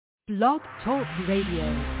Blog Talk Radio.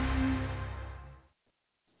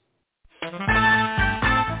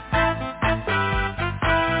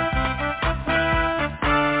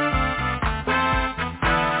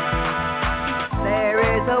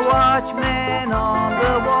 Watchman on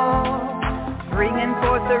the wall, bringing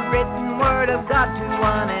forth the written word of God to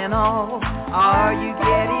one and all. Are you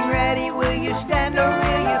getting ready? Will you stand or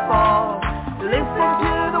will you fall? Listen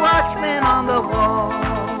to the watchman on the wall.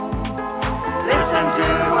 Listen to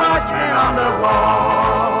the watchman on the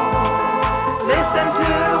wall. Listen to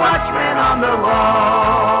the watchman on the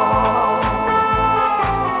wall.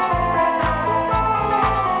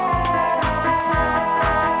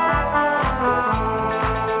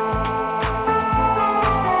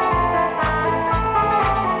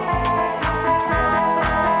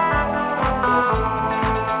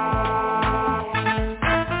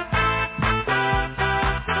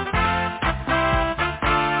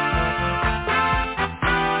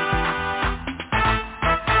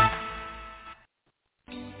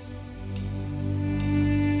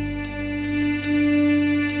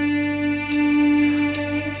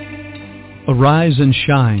 Arise and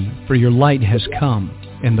shine, for your light has come,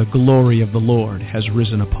 and the glory of the Lord has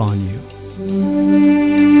risen upon you.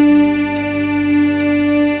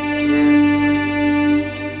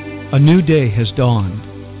 A new day has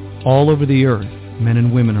dawned. All over the earth, men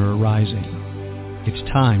and women are arising.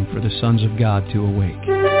 It's time for the sons of God to awake.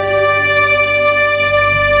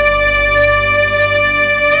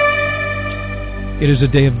 It is a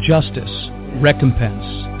day of justice,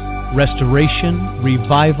 recompense, restoration,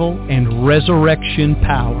 revival, and resurrection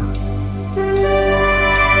power.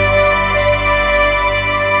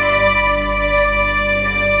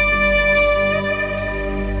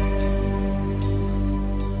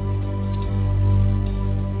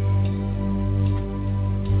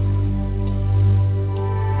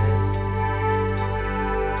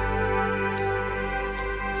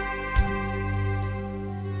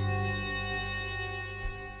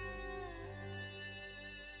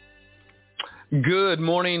 Good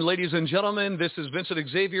morning, ladies and gentlemen. This is Vincent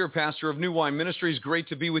Xavier, pastor of New Wine Ministries. Great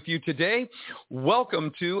to be with you today.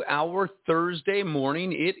 Welcome to our Thursday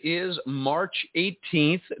morning. It is March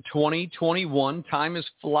 18th, 2021. Time is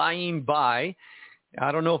flying by.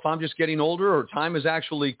 I don't know if I'm just getting older or time is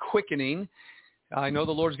actually quickening. I know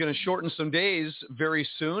the Lord's going to shorten some days very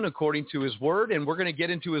soon according to his word, and we're going to get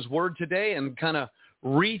into his word today and kind of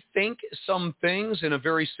rethink some things in a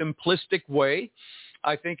very simplistic way.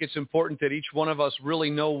 I think it's important that each one of us really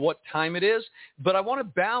know what time it is, but I want to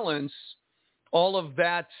balance all of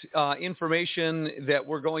that information that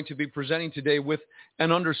we're going to be presenting today with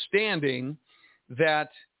an understanding that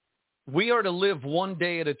we are to live one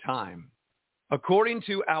day at a time. According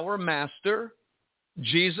to our Master,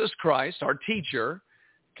 Jesus Christ, our teacher,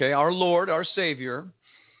 okay, our Lord, our Savior,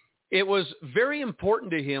 it was very important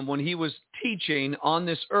to him when he was teaching on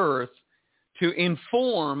this earth to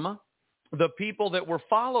inform the people that were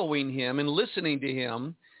following him and listening to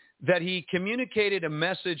him, that he communicated a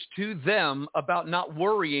message to them about not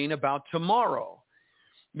worrying about tomorrow.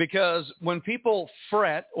 Because when people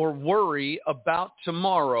fret or worry about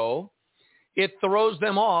tomorrow, it throws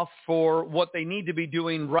them off for what they need to be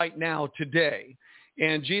doing right now today.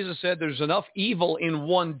 And Jesus said there's enough evil in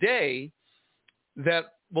one day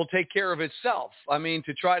that will take care of itself. I mean,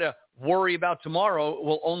 to try to worry about tomorrow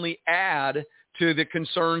will only add to the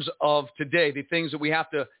concerns of today, the things that we have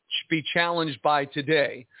to be challenged by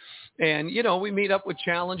today. And, you know, we meet up with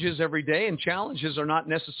challenges every day, and challenges are not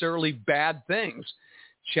necessarily bad things.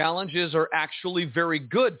 Challenges are actually very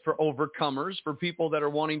good for overcomers, for people that are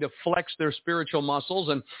wanting to flex their spiritual muscles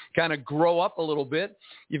and kind of grow up a little bit.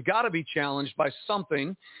 You've got to be challenged by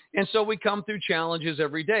something. And so we come through challenges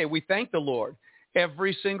every day. We thank the Lord.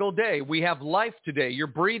 Every single day. We have life today. You're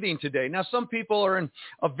breathing today. Now, some people are in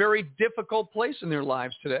a very difficult place in their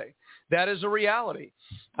lives today. That is a reality.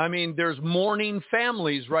 I mean, there's mourning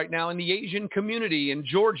families right now in the Asian community in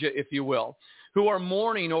Georgia, if you will, who are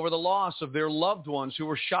mourning over the loss of their loved ones who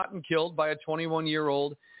were shot and killed by a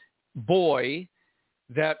 21-year-old boy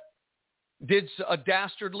that did a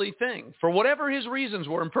dastardly thing. For whatever his reasons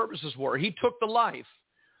were and purposes were, he took the life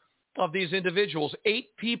of these individuals.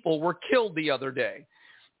 8 people were killed the other day.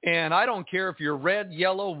 And I don't care if you're red,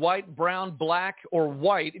 yellow, white, brown, black, or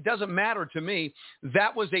white. It doesn't matter to me.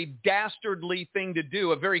 That was a dastardly thing to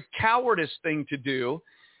do, a very cowardice thing to do,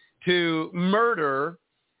 to murder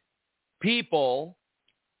people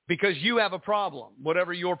because you have a problem,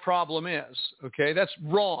 whatever your problem is. Okay, that's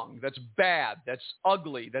wrong. That's bad. That's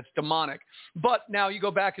ugly. That's demonic. But now you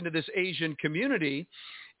go back into this Asian community,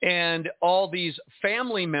 and all these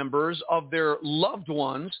family members of their loved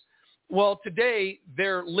ones Well, today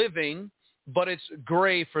they're living, but it's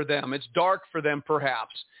gray for them. It's dark for them,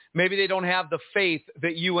 perhaps. Maybe they don't have the faith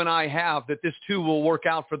that you and I have, that this too will work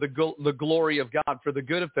out for the glory of God, for the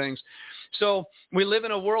good of things. So we live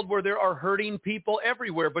in a world where there are hurting people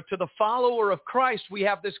everywhere. But to the follower of Christ, we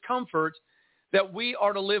have this comfort that we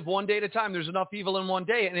are to live one day at a time. There's enough evil in one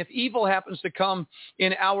day. And if evil happens to come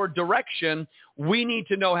in our direction, we need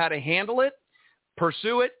to know how to handle it,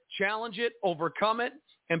 pursue it, challenge it, overcome it,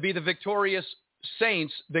 and be the victorious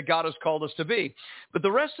saints that God has called us to be. But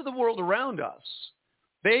the rest of the world around us,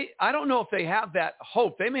 I don't know if they have that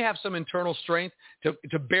hope. They may have some internal strength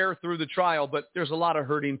to bear through the trial, but there's a lot of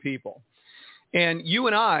hurting people. And you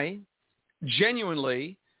and I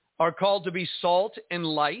genuinely are called to be salt and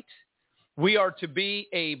light. We are to be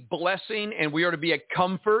a blessing, and we are to be a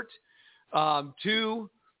comfort to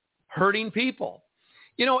hurting people.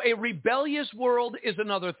 You know, a rebellious world is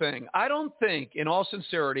another thing. I don't think, in all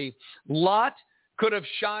sincerity, Lot could have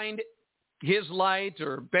shined his light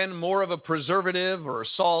or been more of a preservative or a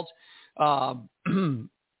salt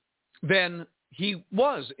than he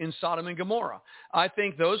was in Sodom and Gomorrah. I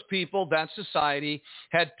think those people, that society,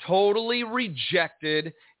 had totally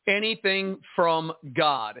rejected anything from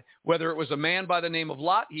God. Whether it was a man by the name of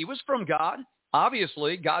Lot, he was from God.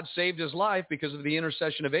 Obviously, God saved his life because of the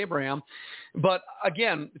intercession of Abraham. But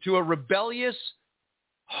again, to a rebellious,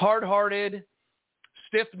 hard-hearted,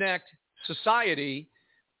 stiff-necked society,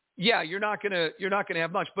 yeah, you're not gonna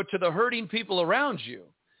have much. But to the hurting people around you,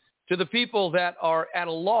 to the people that are at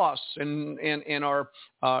a loss and are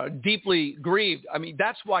deeply grieved, I mean,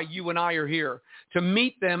 that's why you and I are here, to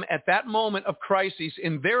meet them at that moment of crisis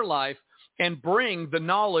in their life and bring the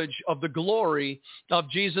knowledge of the glory of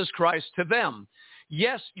Jesus Christ to them.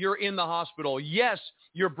 Yes, you're in the hospital. Yes,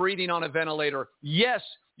 you're breathing on a ventilator. Yes,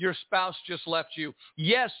 your spouse just left you.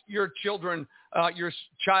 Yes, your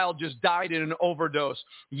child just died in an overdose.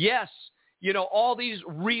 Yes, you know, all these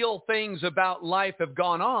real things about life have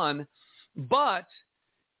gone on. But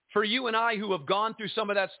for you and I who have gone through some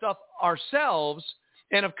of that stuff ourselves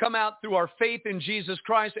and have come out through our faith in Jesus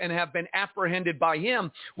Christ and have been apprehended by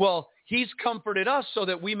him, well, he's comforted us so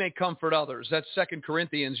that we may comfort others. That's 2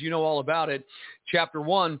 Corinthians. You know all about it, chapter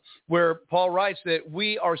 1, where Paul writes that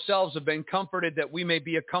we ourselves have been comforted that we may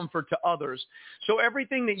be a comfort to others. So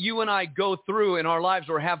everything that you and I go through in our lives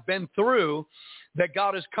or have been through that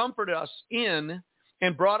God has comforted us in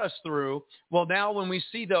and brought us through, well, now when we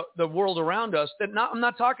see the world around us, I'm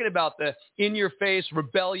not talking about the in-your-face,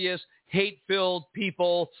 rebellious, hate-filled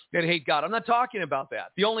people that hate God. I'm not talking about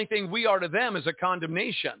that. The only thing we are to them is a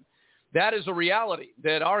condemnation. That is a reality,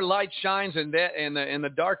 that our light shines and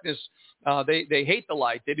the darkness, they hate the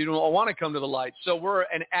light. They don't want to come to the light. So we're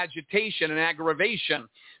an agitation, an aggravation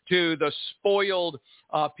to the spoiled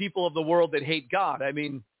people of the world that hate God. I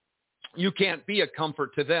mean, you can't be a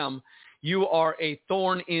comfort to them. You are a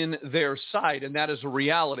thorn in their side, and that is a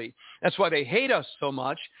reality. That's why they hate us so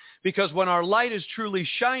much, because when our light is truly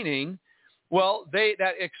shining, well,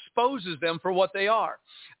 that exposes them for what they are.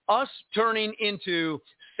 Us turning into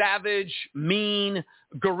savage, mean,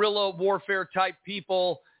 guerrilla warfare type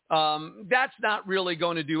people, that's not really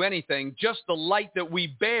going to do anything. Just the light that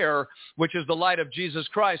we bear, which is the light of Jesus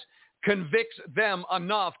Christ, convicts them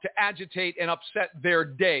enough to agitate and upset their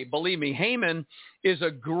day. Believe me, Haman is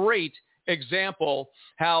a great example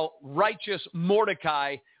how righteous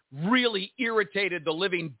Mordecai really irritated the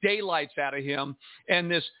living daylights out of him. And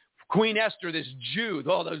this Queen Esther, this Jew,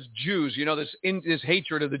 those Jews, you know, this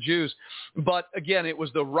hatred of the Jews. But again, it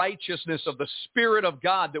was the righteousness of the Spirit of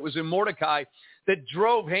God that was in Mordecai that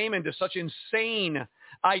drove Haman to such insane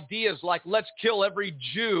ideas like, let's kill every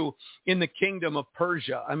Jew in the kingdom of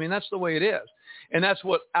Persia. I mean, that's the way it is. And that's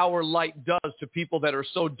what our light does to people that are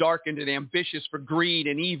so darkened and ambitious for greed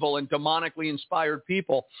and evil and demonically inspired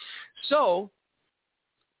people. So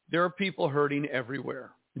there are people hurting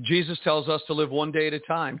everywhere. Jesus tells us to live one day at a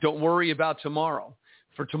time. Don't worry about tomorrow,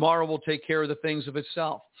 for tomorrow will take care of the things of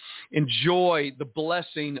itself. Enjoy the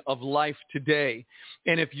blessing of life today.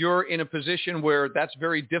 And if you're in a position where that's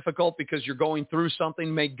very difficult because you're going through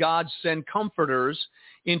something, may God send comforters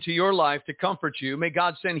into your life to comfort you. May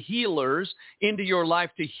God send healers into your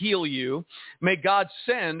life to heal you. May God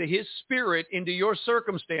send his Spirit into your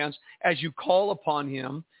circumstance as you call upon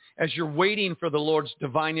him, as you're waiting for the Lord's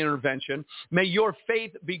divine intervention. May your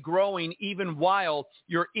faith be growing even while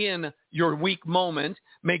you're in your weak moment.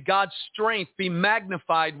 May God's strength be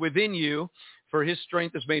magnified within you for his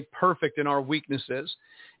strength is made perfect in our weaknesses.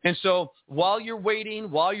 And so while you're waiting,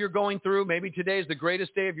 while you're going through, maybe today is the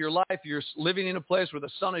greatest day of your life. You're living in a place where the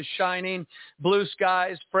sun is shining, blue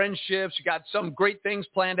skies, friendships. You got some great things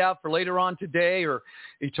planned out for later on today or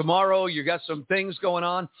tomorrow. You got some things going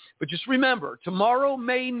on. But just remember, tomorrow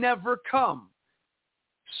may never come.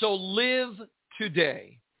 So live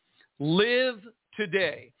today. Live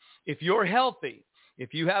today. If you're healthy,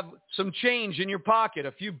 if you have some change in your pocket,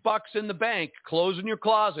 a few bucks in the bank, clothes in your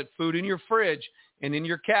closet, food in your fridge, and in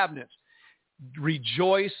your cabinets,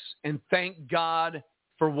 rejoice and thank God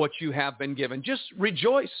for what you have been given. Just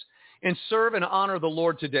rejoice and serve and honor the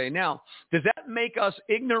Lord today. Now, does that make us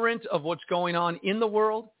ignorant of what's going on in the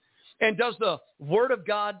world? And does the Word of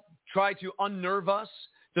God try to unnerve us?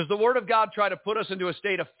 Does the Word of God try to put us into a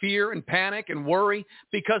state of fear and panic and worry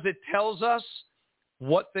because it tells us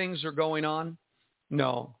what things are going on?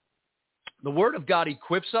 No. The Word of God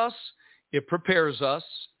equips us. It prepares us.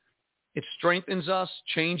 It strengthens us,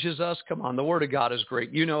 changes us. Come on, the Word of God is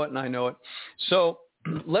great. You know it and I know it. So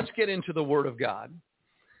let's get into the Word of God.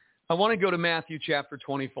 I want to go to Matthew chapter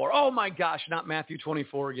 24. Oh my gosh, not Matthew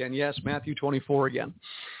 24 again. Yes, Matthew 24 again.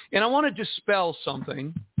 And I want to dispel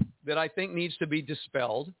something that I think needs to be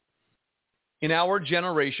dispelled in our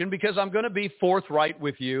generation because I'm going to be forthright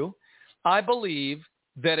with you. I believe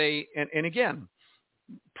that and again,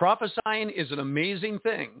 prophesying is an amazing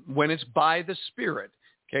thing when it's by the Spirit.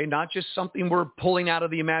 Okay, not just something we're pulling out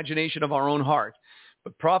of the imagination of our own heart,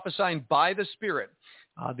 but prophesying by the Spirit.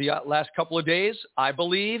 The last couple of days, I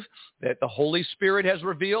believe that the Holy Spirit has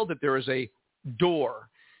revealed that there is a door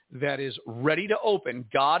that is ready to open.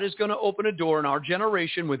 God is going to open a door in our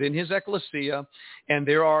generation within his ecclesia, and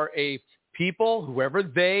there are a people, whoever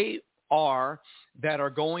they are, that are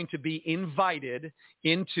going to be invited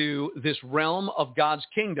into this realm of God's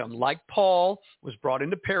kingdom. Like Paul was brought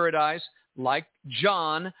into paradise, like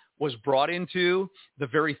John was brought into the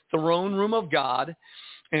very throne room of God.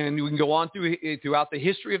 And we can go on throughout the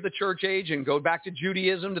history of the church age and go back to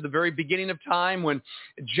Judaism to the very beginning of time when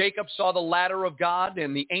Jacob saw the ladder of God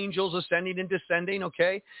and the angels ascending and descending,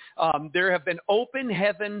 okay? There have been open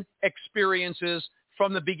heaven experiences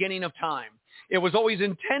from the beginning of time. It was always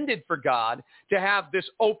intended for God to have this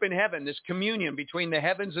open heaven, this communion between the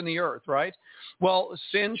heavens and the earth, right? Well,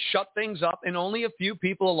 sin shut things up, and only a few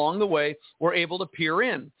people along the way were able to peer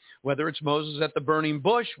in, whether it's Moses at the burning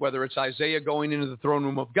bush, whether it's Isaiah going into the throne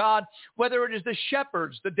room of God, whether it is the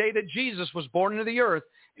shepherds the day that Jesus was born into the earth,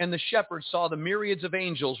 and the shepherds saw the myriads of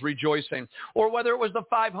angels rejoicing, or whether it was the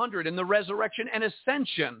 500 in the resurrection and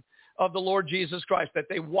ascension of the Lord Jesus Christ, that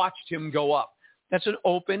they watched him go up. That's an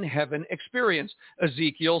open heaven experience.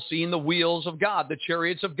 Ezekiel seeing the wheels of God, the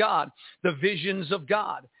chariots of God, the visions of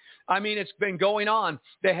God. I mean, it's been going on.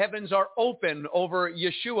 The heavens are open over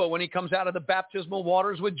Yeshua when he comes out of the baptismal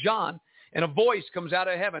waters with John, and a voice comes out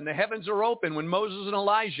of heaven. The heavens are open when Moses and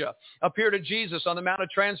Elijah appear to Jesus on the Mount of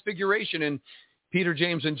Transfiguration, and Peter,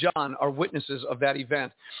 James, and John are witnesses of that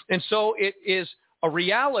event. And so it is a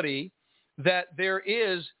reality that there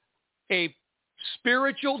is a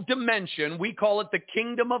spiritual dimension. We call it the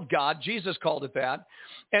kingdom of God. Jesus called it that.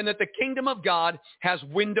 And that the kingdom of God has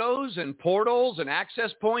windows and portals and access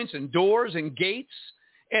points and doors and gates.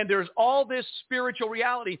 And there's all this spiritual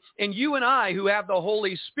reality. And you and I, who have the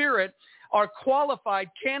Holy Spirit, are qualified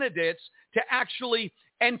candidates to actually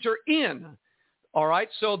enter in. All right,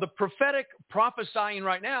 so the prophetic prophesying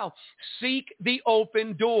right now, seek the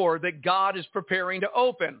open door that God is preparing to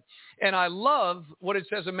open. And I love what it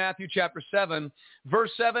says in Matthew chapter 7,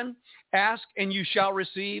 verse 7, ask and you shall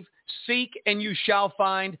receive, seek and you shall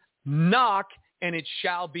find, knock and it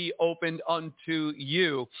shall be opened unto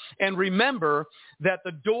you. And remember that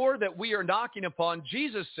the door that we are knocking upon,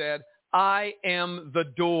 Jesus said, I am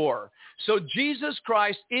the door. So Jesus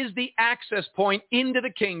Christ is the access point into the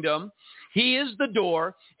kingdom. He is the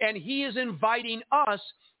door, and he is inviting us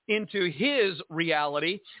into his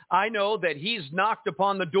reality. I know that he's knocked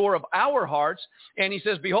upon the door of our hearts, and he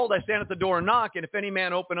says, behold, I stand at the door and knock, and if any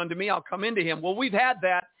man open unto me, I'll come into him. Well, we've had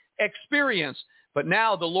that experience, but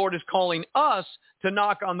now the Lord is calling us to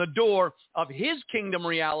knock on the door of his kingdom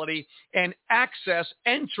reality and access,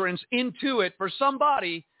 entrance into it for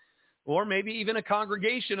somebody, or maybe even a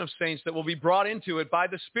congregation of saints that will be brought into it by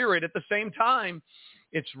the Spirit at the same time.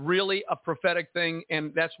 It's really a prophetic thing,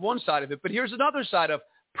 and that's one side of it. But here's another side of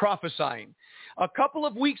prophesying. A couple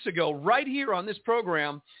of weeks ago, right here on this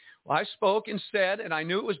program, I spoke and said, and I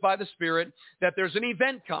knew it was by the Spirit, that there's an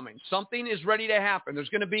event coming. Something is ready to happen. There's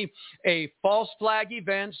going to be a false flag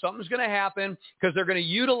event. Something's going to happen because they're going to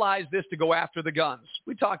utilize this to go after the guns.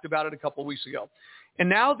 We talked about it a couple of weeks ago. And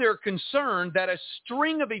now they're concerned that a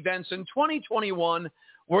string of events in 2021,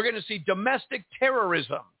 we're going to see domestic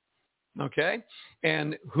terrorism. Okay?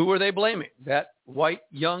 And who are they blaming? That white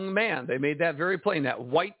young man. They made that very plain. That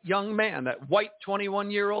white young man, that white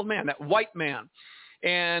 21-year-old man, that white man,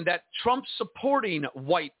 and that Trump-supporting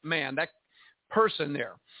white man, that person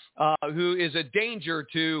there, who is a danger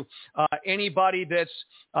to anybody that's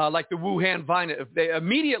like the Wuhan virus.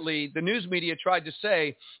 Immediately, the news media tried to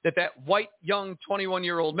say that white, young,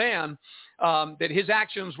 21-year-old man, that his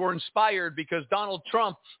actions were inspired because Donald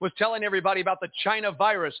Trump was telling everybody about the China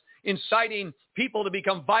virus, inciting people to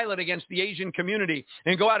become violent against the Asian community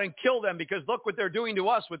and go out and kill them because look what they're doing to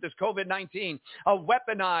us with this COVID-19, a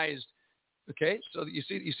weaponized. Okay, so you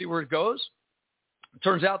see where it goes? It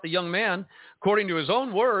turns out the young man, according to his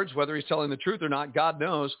own words, whether he's telling the truth or not, God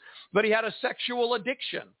knows, but he had a sexual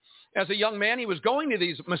addiction. As a young man, he was going to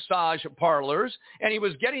these massage parlors, and he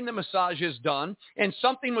was getting the massages done, and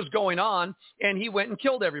something was going on, and he went and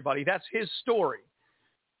killed everybody. That's his story.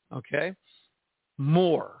 Okay?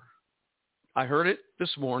 More. I heard it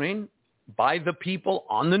this morning by the people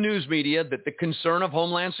on the news media that the concern of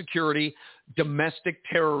Homeland Security, domestic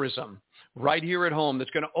terrorism, right here at home,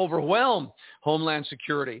 that's going to overwhelm Homeland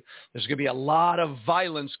Security. There's going to be a lot of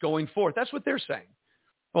violence going forth. That's what they're saying.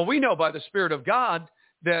 Well, we know by the Spirit of God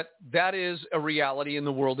that is a reality in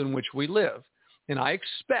the world in which we live. And I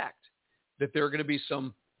expect that there are going to be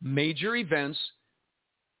some major events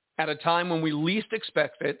at a time when we least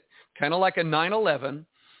expect it, kind of like a 9/11.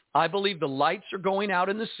 I believe the lights are going out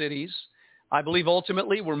in the cities. I believe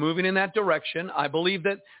ultimately we're moving in that direction. I believe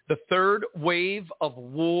that the third wave of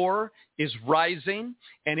war is rising,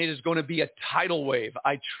 and it is going to be a tidal wave.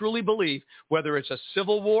 I truly believe whether it's a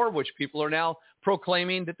civil war, which people are now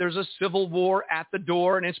proclaiming that there's a civil war at the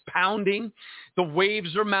door and it's pounding. The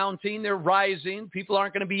waves are mounting. They're rising. People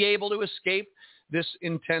aren't going to be able to escape this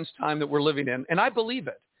intense time that we're living in. And I believe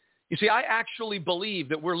it. You see, I actually believe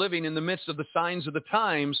that we're living in the midst of the signs of the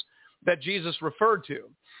times that Jesus referred to.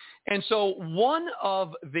 And so one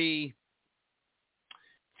of the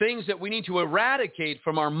things that we need to eradicate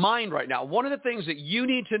from our mind right now, one of the things that you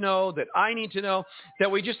need to know, that I need to know,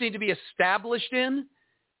 that we just need to be established in,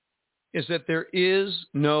 is that there is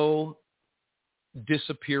no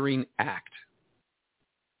disappearing act.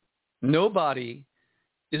 Nobody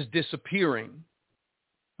is disappearing,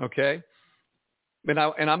 okay? And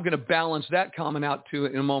I'm going to balance that comment out too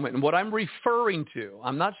in a moment. And what I'm referring to,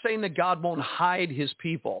 I'm not saying that God won't hide his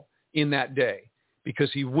people in that day, because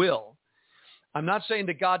he will. I'm not saying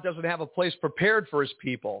that God doesn't have a place prepared for his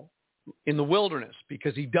people in the wilderness,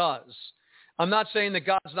 because he does. I'm not saying that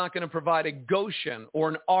God's not going to provide a Goshen or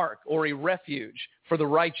an ark or a refuge for the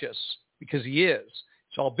righteous, because he is.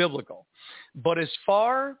 It's all biblical. But as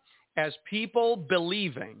far as people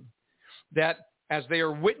believing that as they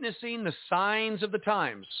are witnessing the signs of the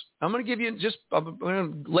times, I'm going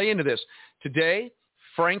to lay into this. Today,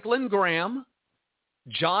 Franklin Graham,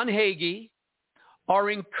 John Hagee are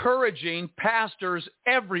encouraging pastors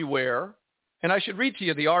everywhere, and I should read to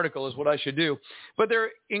you the article is what I should do, but they're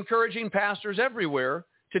encouraging pastors everywhere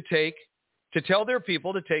to tell their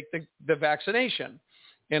people to take the vaccination.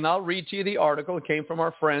 And I'll read to you the article. It came from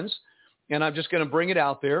our friends, and I'm just going to bring it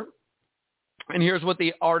out there. And here's what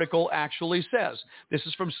the article actually says. This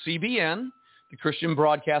is from CBN, the Christian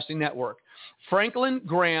Broadcasting Network. Franklin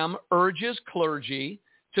Graham urges clergy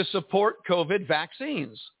to support COVID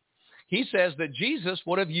vaccines. He says that Jesus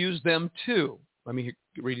would have used them too. Let me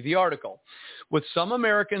read you the article. With some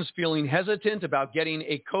Americans feeling hesitant about getting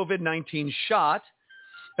a COVID-19 shot,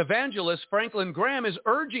 evangelist Franklin Graham is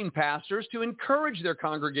urging pastors to encourage their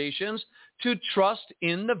congregations to trust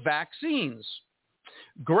in the vaccines.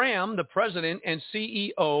 Graham, the president and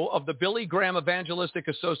CEO of the Billy Graham Evangelistic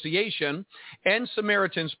Association and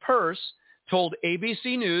Samaritan's Purse, told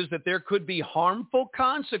ABC News that there could be harmful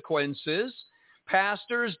consequences.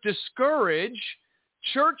 Pastors discourage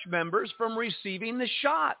church members from receiving the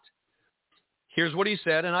shot. Here's what he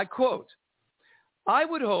said, and I quote, "I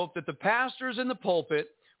would hope that the pastors in the pulpit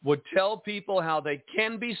would tell people how they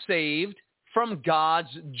can be saved from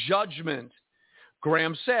God's judgment."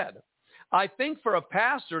 Graham said, "I think for a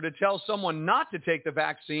pastor to tell someone not to take the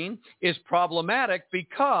vaccine is problematic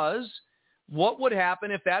because what would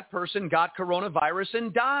happen if that person got coronavirus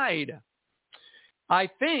and died? I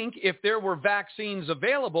think if there were vaccines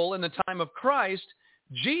available in the time of Christ,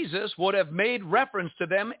 Jesus would have made reference to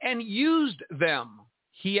them and used them,"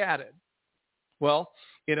 he added. Well,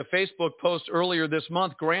 in a Facebook post earlier this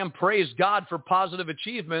month, Graham praised God for positive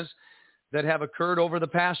achievements that have occurred over the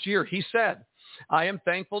past year. He said, I am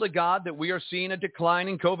thankful to God that we are seeing a decline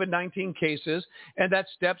in COVID-19 cases and that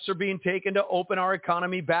steps are being taken to open our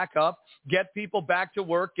economy back up, get people back to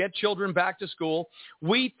work, get children back to school.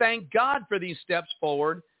 We thank God for these steps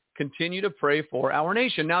forward. Continue to pray for our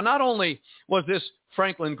nation. Now, not only was this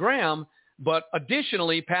Franklin Graham, but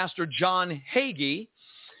additionally, Pastor John Hagee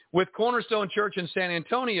with Cornerstone Church in San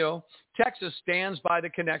Antonio, Texas, stands by the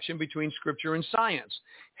connection between Scripture and science.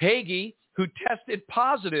 Hagee, who tested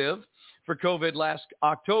positive for COVID last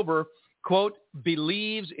October, quote,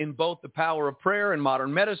 believes in both the power of prayer and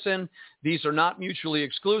modern medicine. These are not mutually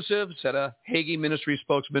exclusive, said a Hagee ministry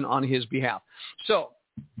spokesman on his behalf. So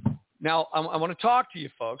now I want to talk to you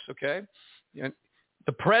folks, okay?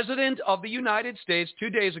 The President of the United States 2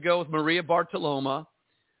 days ago with Maria Bartiromo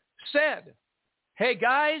said, hey,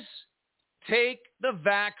 guys, take the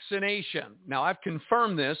vaccination. Now, I've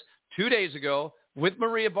confirmed this 2 days ago with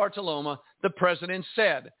Maria Bartiromo. The president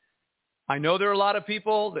said, I know there are a lot of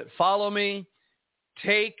people that follow me.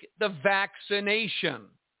 Take the vaccination.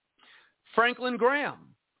 Franklin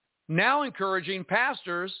Graham, now encouraging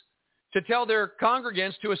pastors to tell their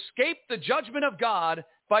congregants to escape the judgment of God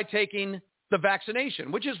by taking the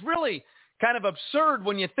vaccination, which is really kind of absurd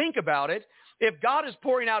when you think about it. If God is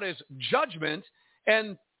pouring out his judgment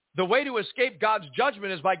and the way to escape God's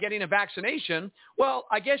judgment is by getting a vaccination, well,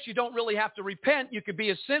 I guess you don't really have to repent. You could be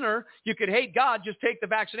a sinner. You could hate God. Just take the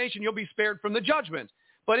vaccination. You'll be spared from the judgment.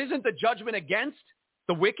 But isn't the judgment against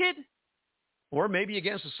the wicked? Or maybe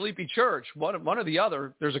against a sleepy church, one or the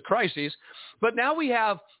other. There's a crisis. But now we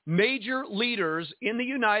have major leaders in the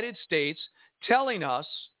United States telling us,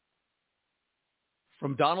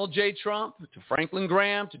 from Donald J. Trump to Franklin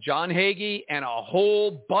Graham to John Hagee and a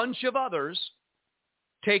whole bunch of others,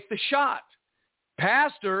 take the shot.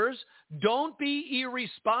 Pastors, don't be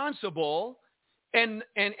irresponsible and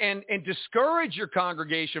discourage your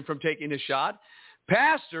congregation from taking the shot.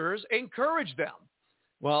 Pastors, encourage them.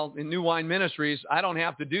 Well, in New Wine Ministries, I don't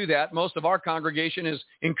have to do that. Most of our congregation is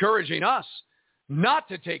encouraging us not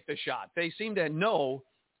to take the shot. They seem to know,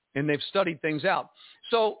 and they've studied things out.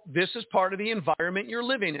 So this is part of the environment you're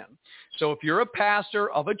living in. So if you're a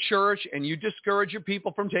pastor of a church and you discourage your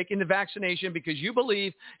people from taking the vaccination because you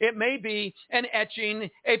believe it may be an etching,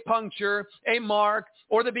 a puncture, a mark,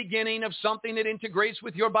 or the beginning of something that integrates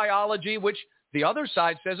with your biology, which the other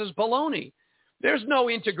side says is baloney. There's no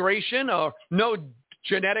integration or no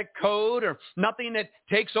genetic code or nothing that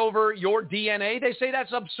takes over your DNA. They say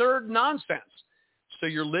that's absurd nonsense. So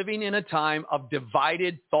you're living in a time of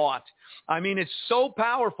divided thought. I mean, it's so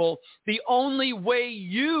powerful. The only way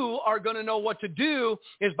you are going to know what to do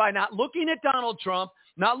is by not looking at Donald Trump,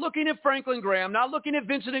 not looking at Franklin Graham, not looking at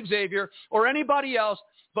Vincent Xavier or anybody else,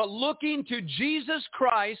 but looking to Jesus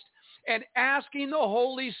Christ and asking the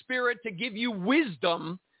Holy Spirit to give you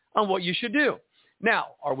wisdom on what you should do. Now,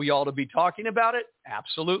 are we all to be talking about it?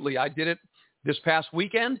 Absolutely. I did it this past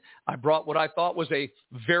weekend. I brought what I thought was a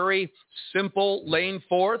very simple laying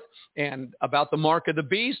forth and about the mark of the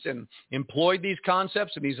beast and employed these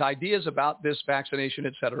concepts and these ideas about this vaccination,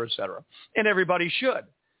 et cetera, et cetera. And everybody should.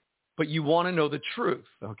 But you want to know the truth,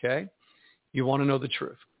 okay? You want to know the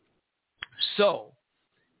truth. So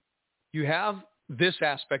you have this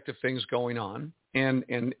aspect of things going on,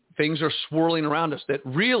 and things are swirling around us that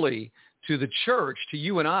really, to the church, to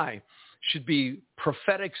you and I, should be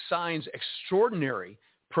prophetic signs, extraordinary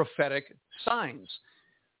prophetic signs.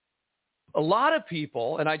 A lot of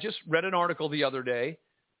people, and I just read an article the other day,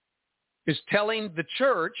 is telling the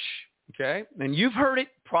church, okay, and you've heard it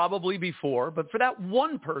probably before, but for that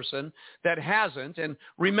one person that hasn't, and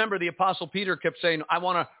remember the Apostle Peter kept saying, I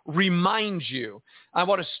want to remind you. I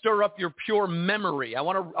want to stir up your pure memory. I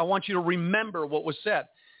want you to remember what was said.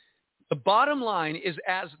 The bottom line is,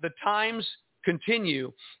 as the times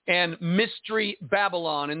continue and Mystery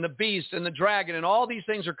Babylon and the beast and the dragon and all these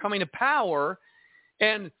things are coming to power,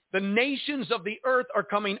 and the nations of the earth are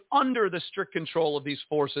coming under the strict control of these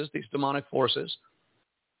forces, these demonic forces,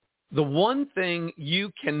 the one thing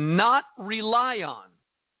you cannot rely on,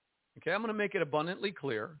 okay, I'm going to make it abundantly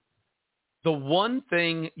clear, the one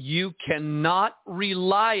thing you cannot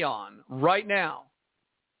rely on right now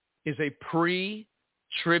is a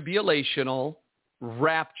pre-tribulational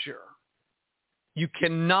rapture. You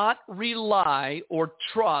cannot rely or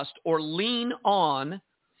trust or lean on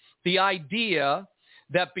the idea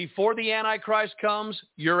that before the Antichrist comes,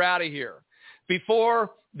 you're out of here.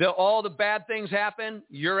 Before all the bad things happen,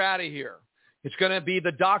 you're out of here. It's going to be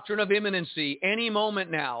the doctrine of imminency any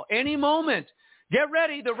moment now. Any moment. Get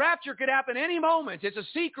ready. The rapture could happen any moment. It's a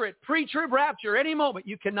secret pre-trib rapture any moment.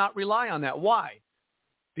 You cannot rely on that. Why?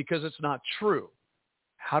 Because it's not true.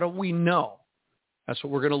 How do we know? That's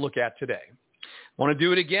what we're going to look at today. I want to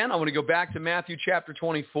do it again. I want to go back to Matthew chapter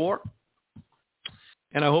 24.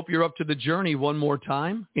 And I hope you're up to the journey one more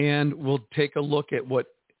time. And we'll take a look at what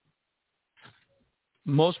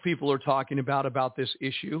most people are talking about this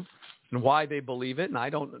issue and why they believe it. And I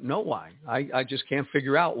don't know why. I just can't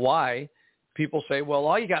figure out why people say, well,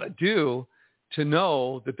 all you got to do to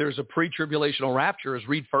know that there's a pre-tribulational rapture is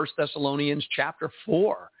read 1 Thessalonians chapter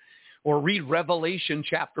 4 or read Revelation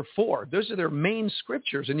chapter 4. Those are their main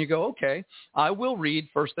scriptures. And you go, okay, I will read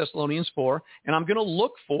 1 Thessalonians 4, and I'm going to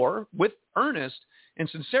look for, with earnest and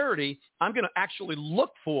sincerity, I'm going to actually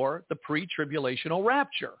look for the pre-tribulational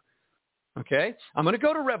rapture. Okay? I'm going to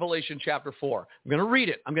go to Revelation chapter 4. I'm going to read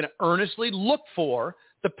it. I'm going to earnestly look for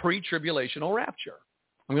the pre-tribulational rapture.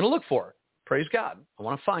 I'm going to look for it. Praise God. I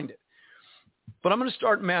want to find it. But I'm going to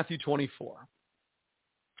start in Matthew 24.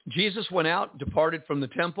 Jesus went out, departed from the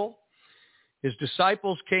temple. His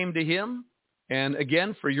disciples came to him. And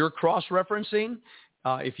again, for your cross-referencing,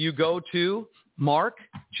 if you go to Mark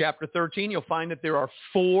chapter 13, you'll find that there are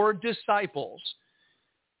 4 disciples,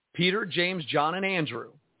 Peter, James, John, and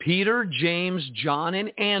Andrew. Peter, James, John,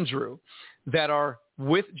 and Andrew that are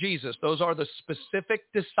with Jesus. Those are the specific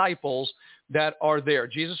disciples that are there.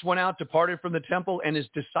 Jesus went out, departed from the temple, and his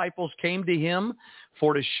disciples came to him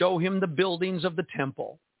for to show him the buildings of the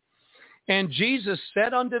temple. And Jesus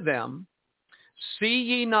said unto them, See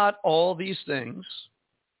ye not all these things?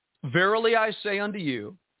 Verily I say unto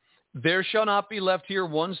you, there shall not be left here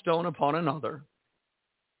one stone upon another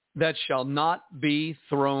that shall not be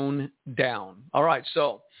thrown down. All right,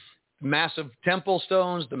 so massive temple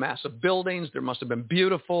stones, the massive buildings, there must have been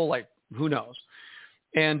beautiful, like who knows.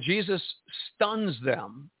 And Jesus stuns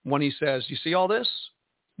them when he says, you see all this?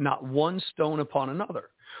 Not one stone upon another.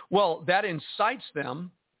 Well, that incites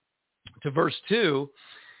them to verse 2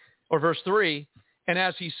 or verse 3. And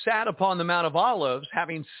as he sat upon the Mount of Olives,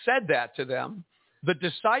 having said that to them, the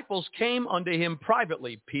disciples came unto him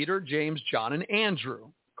privately, Peter, James, John, and Andrew,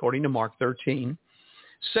 according to Mark 13,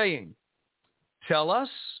 saying, Tell us,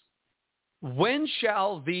 when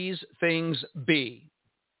shall these things be?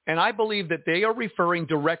 And I believe that they are referring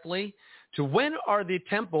directly to when are the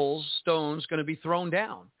temple stones going to be thrown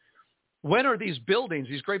down? When are these buildings,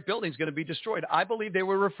 these great buildings, going to be destroyed? I believe they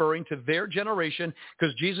were referring to their generation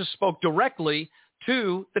because Jesus spoke directly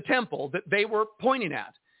to the temple that they were pointing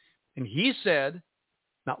at. And he said,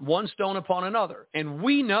 not one stone upon another. And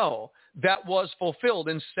we know that was fulfilled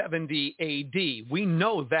in 70 A.D. We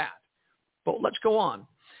know that. But let's go on.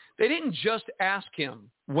 They didn't just ask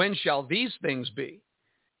him, when shall these things be?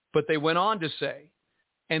 But they went on to say,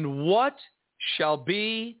 and what shall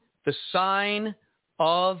be the sign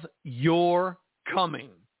of your coming?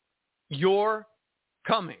 Your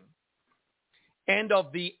coming. And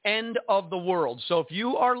of the end of the world. So if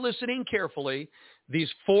you are listening carefully, these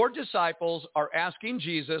 4 disciples are asking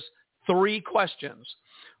Jesus 3 questions.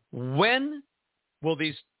 When will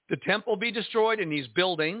the temple be destroyed in these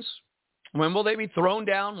buildings? When will they be thrown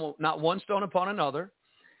down? Well, not one stone upon another.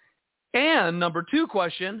 And number 2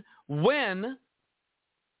 question, when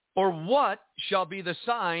or what shall be the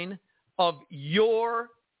sign of your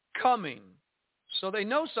coming? So they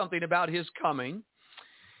know something about his coming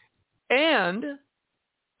and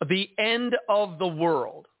the end of the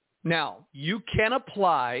world. Now, you can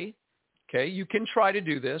apply, okay, you can try to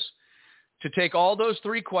do this, to take all those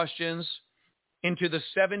 3 questions into the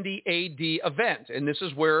 70 AD event. And this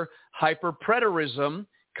is where hyperpreterism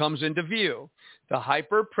comes into view. The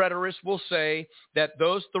hyperpreterist will say that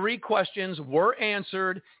those 3 questions were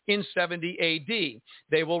answered in 70 AD.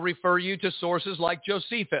 They will refer you to sources like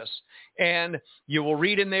Josephus. And you will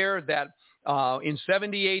read in there that in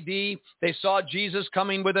 70 AD, they saw Jesus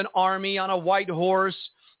coming with an army on a white horse.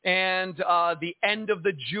 And the end of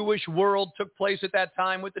the Jewish world took place at that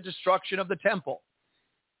time with the destruction of the temple.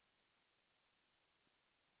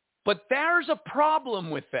 But there's a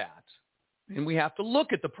problem with that, and we have to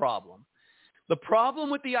look at the problem. The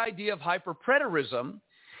problem with the idea of hyperpreterism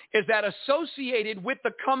is that associated with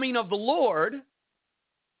the coming of the Lord,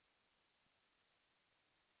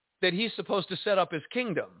 that he's supposed to set up his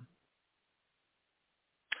kingdom.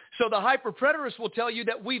 So the hyperpreterist will tell you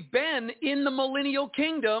that we've been in the millennial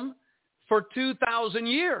kingdom for 2,000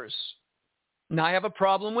 years. Now, I have a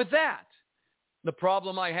problem with that. The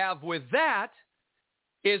problem I have with that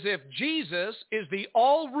is if Jesus is the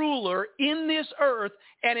all-ruler in this earth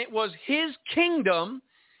and it was his kingdom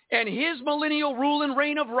and his millennial rule and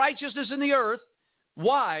reign of righteousness in the earth,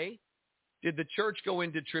 why did the church go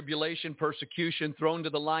into tribulation, persecution, thrown to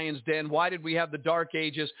the lion's den? Why did we have the Dark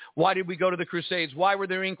Ages? Why did we go to the Crusades? Why were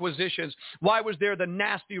there inquisitions? Why was there the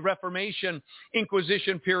nasty Reformation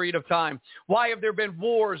Inquisition period of time? Why have there been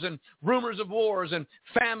wars and rumors of wars and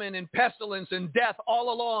famine and pestilence and death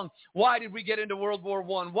all along? Why did we get into World War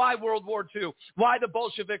I? Why World War II? Why the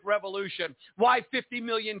Bolshevik Revolution? Why 50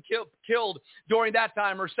 million killed during that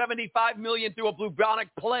time, or 75 million through a bubonic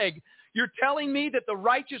plague? You're telling me that the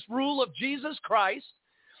righteous rule of Jesus Christ,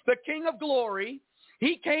 the King of Glory,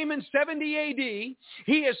 he came in 70 A.D.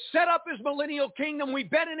 He has set up his millennial kingdom.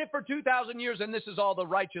 We've been in it for 2,000 years, and this is all the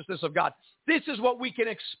righteousness of God. This is what we can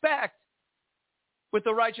expect with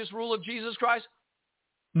the righteous rule of Jesus Christ?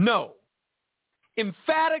 No.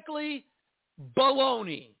 Emphatically,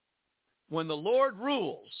 baloney. When the Lord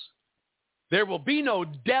rules, there will be no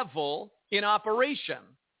devil in operation.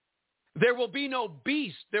 There will be no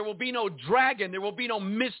beast. There will be no dragon. There will be no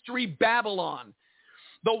mystery Babylon.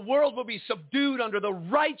 The world will be subdued under the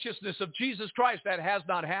righteousness of Jesus Christ. That has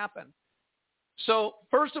not happened. So,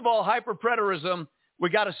 first of all, hyperpreterism, we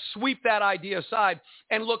got to sweep that idea aside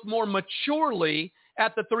and look more maturely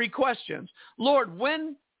at the three questions. Lord,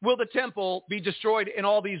 when will the temple be destroyed in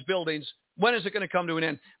all these buildings? When is it going to come to an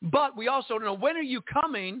end? But we also know, when are you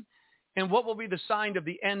coming? And what will be the sign of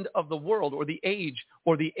the end of the world, or the age,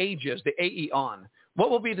 or the ages, the aeon? What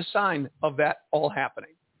will be the sign of that all happening?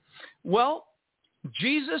 Well,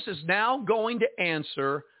 Jesus is now going to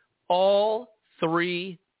answer all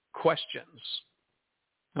three questions.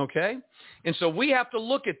 Okay? And so we have to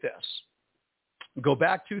look at this. Go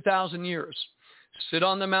back 2,000 years. Sit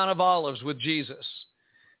on the Mount of Olives with Jesus.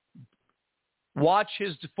 Watch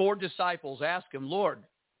his 4 disciples ask him, Lord,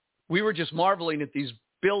 we were just marveling at these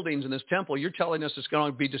buildings in this temple. You're telling us it's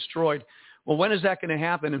going to be destroyed. Well, when is that going to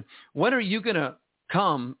happen? And when are you going to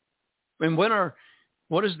come? And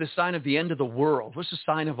what is the sign of the end of the world? What's the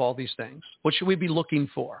sign of all these things? What should we be looking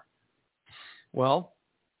for? Well,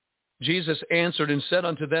 Jesus answered and said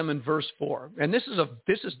unto them in verse 4, and this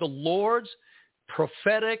is the Lord's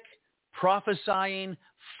prophetic prophesying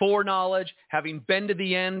foreknowledge, having been to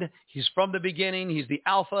the end. He's from the beginning. He's the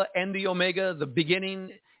Alpha and the Omega, the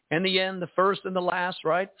beginning and the end, the first and the last,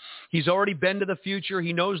 right? He's already been to the future.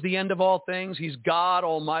 He knows the end of all things. He's God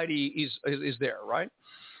Almighty. Is there, right?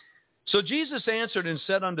 So Jesus answered and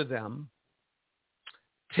said unto them,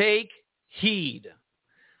 take heed.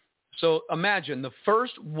 So imagine the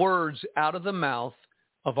first words out of the mouth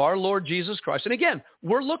of our Lord Jesus Christ. And again,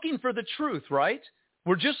 we're looking for the truth, right?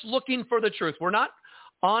 We're just looking for the truth. We're not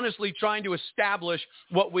honestly trying to establish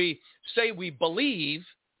what we say we believe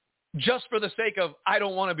just for the sake of, I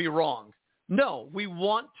don't want to be wrong. No, we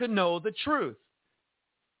want to know the truth.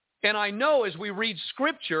 And I know as we read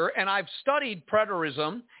Scripture, and I've studied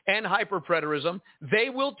preterism and hyperpreterism, they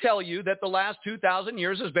will tell you that the last 2,000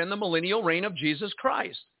 years has been the millennial reign of Jesus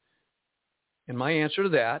Christ. And my answer to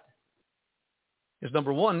that is,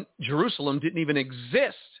 number one, Jerusalem didn't even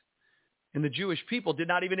exist, and the Jewish people did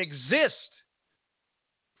not even exist.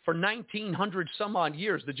 For 1,900 some odd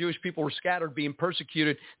years, the Jewish people were scattered, being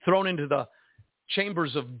persecuted, thrown into the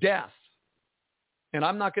chambers of death. And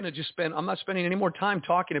I'm not spending any more time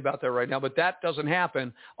talking about that right now, but that doesn't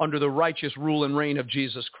happen under the righteous rule and reign of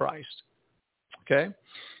Jesus Christ. Okay?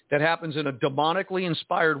 That happens in a demonically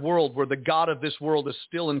inspired world where the God of this world is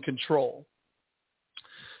still in control.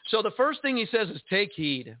 So the first thing he says is take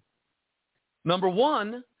heed. Number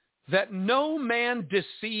one, that no man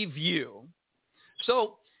deceive you.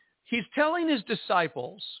 So he's telling his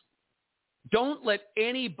disciples, don't let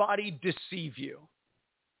anybody deceive you.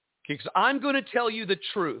 Because I'm going to tell you the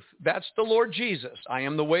truth. That's the Lord Jesus. I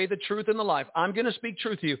am the way, the truth, and the life. I'm going to speak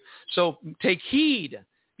truth to you. So take heed.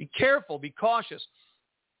 Be careful. Be cautious.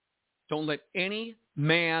 Don't let any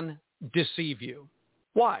man deceive you.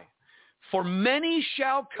 Why? For many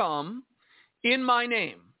shall come in my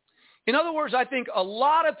name. In other words, I think a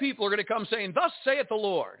lot of people are going to come saying, thus saith the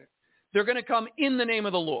Lord. They're going to come in the name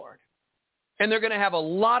of the Lord. And they're going to have a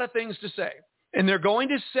lot of things to say. And they're going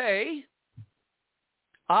to say,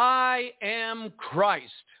 I am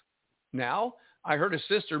Christ. Now, I heard a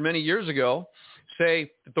sister many years ago say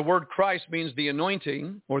that the word Christ means the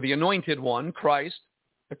anointing, or the anointed one, Christ,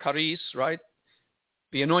 the charis, right?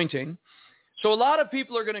 The anointing. So a lot of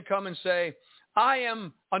people are going to come and say, I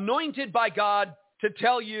am anointed by God to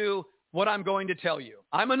tell you what I'm going to tell you.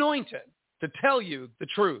 I'm anointed to tell you the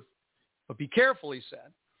truth. But be careful, he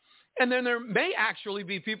said. And then there may actually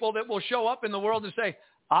be people that will show up in the world and say,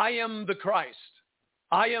 I am the Christ.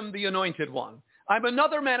 I am the anointed one. I'm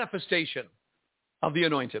another manifestation of the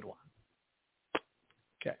anointed one.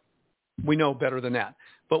 Okay. We know better than that.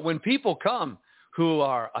 But when people come who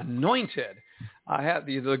are anointed. I have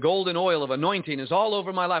the golden oil of anointing is all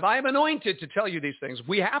over my life. I am anointed to tell you these things.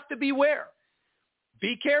 We have to beware.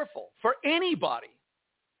 Be careful for anybody.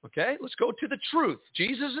 Okay, let's go to the truth.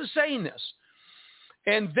 Jesus is saying this.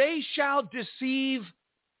 And they shall deceive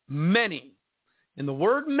many. And the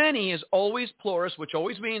word many is always plural, which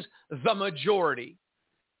always means the majority.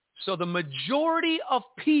 So the majority of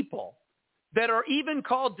people that are even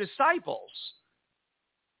called disciples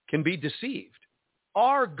can be deceived,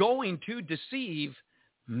 are going to deceive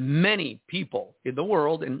many people in the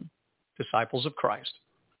world and disciples of Christ.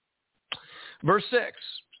 Verse 6,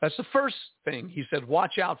 that's the first thing he said,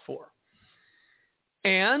 watch out for.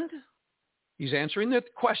 And he's answering the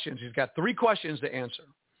questions. He's got 3 questions to answer.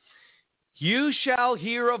 You shall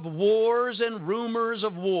hear of wars and rumors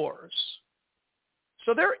of wars.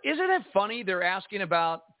 So isn't it funny? They're asking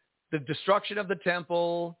about the destruction of the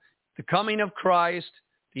temple, the coming of Christ,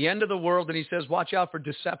 the end of the world, and he says, watch out for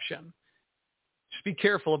deception. Just be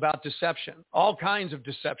careful about deception, all kinds of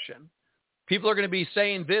deception. People are going to be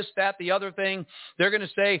saying this, that, the other thing. They're going to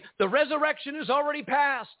say, the resurrection is already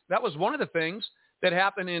past. That was one of the things that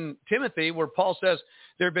happened in Timothy, where Paul says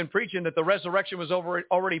they've been preaching that the resurrection was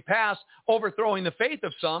already past, overthrowing the faith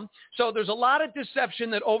of some. So there's a lot of deception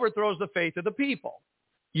that overthrows the faith of the people.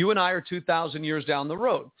 You and I are 2,000 years down the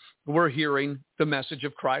road. We're hearing the message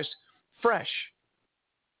of Christ fresh.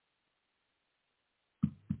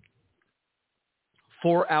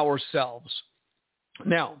 For ourselves.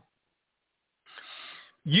 Now,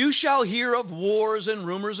 you shall hear of wars and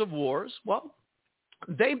rumors of wars. Well,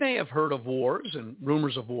 they may have heard of wars and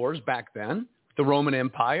rumors of wars back then, the Roman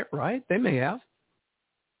Empire, right? They may have.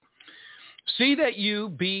 See that you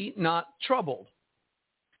be not troubled.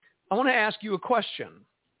 I want to ask you a question.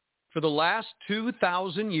 For the last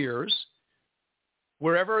 2,000 years,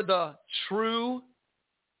 wherever the true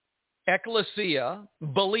ecclesia,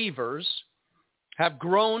 believers, have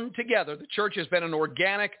grown together, the church has been an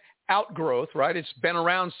organic outgrowth, right? It's been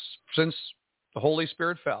around since the Holy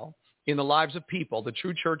Spirit fell in the lives of people. The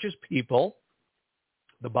true church is people.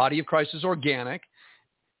 The body of Christ is organic.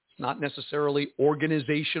 It's not necessarily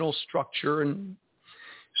organizational structure. And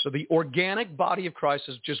so the organic body of Christ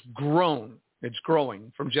has just grown. It's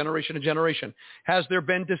growing from generation to generation. Has there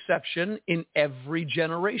been deception in every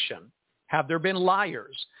generation? Have there been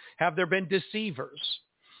liars? Have there been deceivers?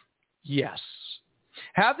 Yes.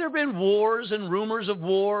 Have there been wars and rumors of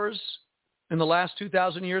wars in the last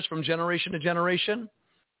 2,000 years from generation to generation?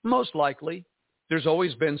 Most likely. There's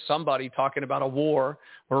always been somebody talking about a war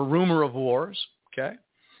or a rumor of wars, okay?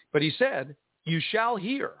 But he said, you shall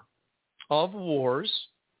hear of wars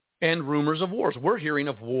and rumors of wars. We're hearing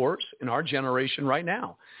of wars in our generation right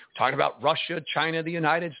now. We're talking about Russia, China, the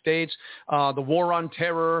United States, the war on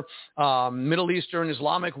terror, Middle Eastern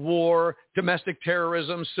Islamic war, domestic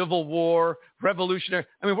terrorism, civil war, revolutionary.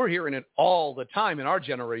 I mean, we're hearing it all the time in our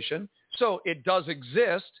generation. So it does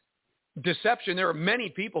exist. Deception. There are many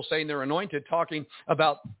people saying they're anointed, talking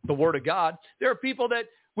about the Word of God. There are people that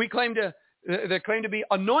claim to be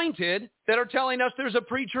anointed that are telling us there's a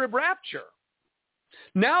pre-trib rapture.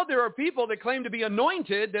 Now there are people that claim to be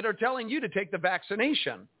anointed that are telling you to take the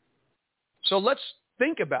vaccination. So let's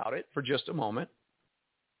think about it for just a moment.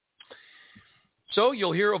 So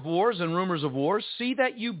you'll hear of wars and rumors of wars. See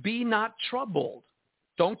that you be not troubled.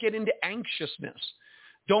 Don't get into anxiousness.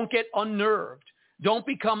 Don't get unnerved. Don't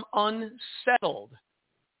become unsettled.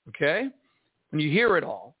 Okay? When you hear it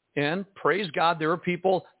all. And praise God, there are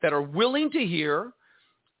people that are willing to hear,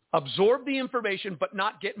 absorb the information, but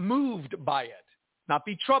not get moved by it. Not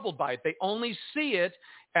be troubled by it. They only see it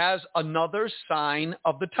as another sign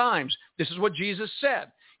of the times. This is what Jesus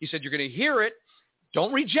said. He said, you're going to hear it.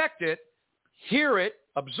 Don't reject it. Hear it.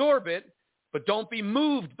 Absorb it. But don't be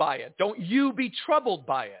moved by it. Don't you be troubled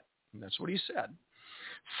by it. And that's what he said.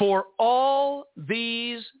 For all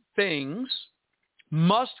these things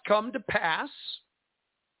must come to pass,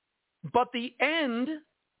 but the end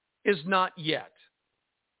is not yet.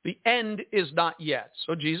 The end is not yet.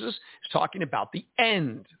 So Jesus is talking about the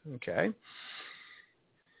end, okay?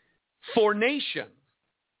 For nation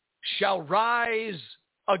shall rise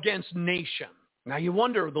against nation. Now you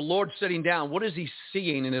wonder, the Lord sitting down, what is he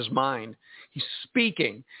seeing in his mind? He's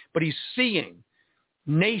speaking, but he's seeing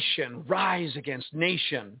nation rise against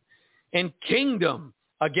nation and kingdom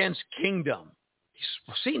against kingdom.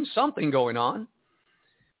 He's seeing something going on.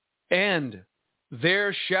 And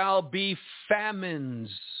there shall be famines,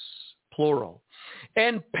 plural,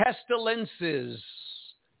 and pestilences,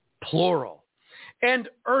 plural, and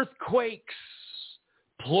earthquakes,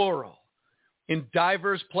 plural, in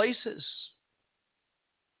divers places.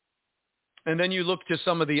 And then you look to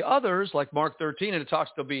some of the others, like Mark 13, and it talks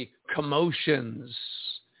there'll be commotions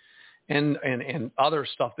and other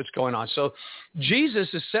stuff that's going on. So Jesus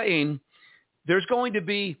is saying there's going to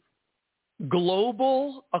be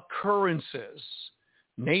global occurrences,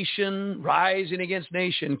 nation rising against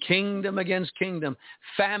nation, kingdom against kingdom,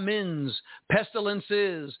 famines,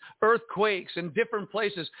 pestilences, earthquakes in different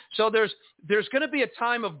places. So there's going to be a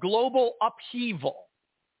time of global upheaval.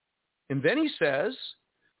 And then he says,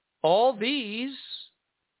 all these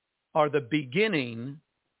are the beginning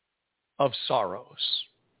of sorrows.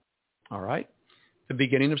 All right? The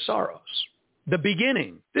beginning of sorrows. The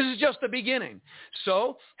beginning. This is just the beginning.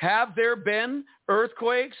 So have there been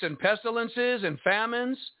earthquakes and pestilences and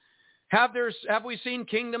famines? Have we seen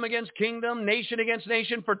kingdom against kingdom, nation against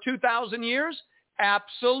nation for 2,000 years?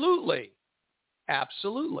 Absolutely.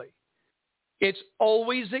 Absolutely. It's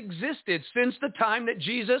always existed. Since the time that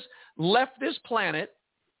Jesus left this planet,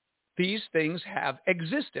 these things have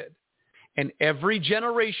existed. And every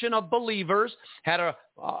generation of believers had a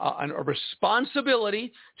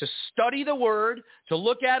responsibility to study the Word, to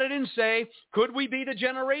look at it and say, could we be the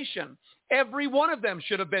generation? Every one of them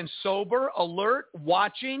should have been sober, alert,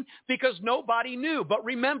 watching, because nobody knew. But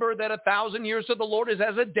remember that 1,000 years of the Lord is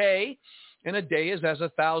as a day, and a day is as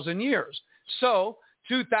 1,000 years. So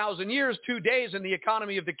 2,000 years, 2 days in the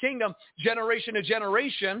economy of the kingdom, generation to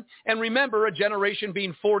generation. And remember, a generation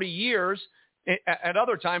being 40 years. At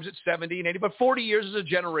other times, it's 70 and 80, but 40 years is a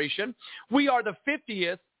generation. We are the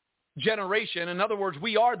 50th generation. In other words,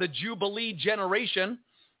 we are the Jubilee generation.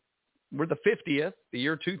 We're the 50th, the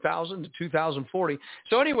year 2000 to 2040.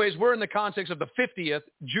 So anyways, we're in the context of the 50th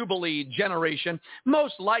Jubilee generation.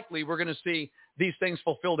 Most likely, we're going to see these things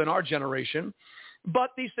fulfilled in our generation.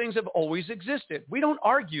 But these things have always existed. We don't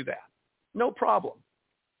argue that. No problem.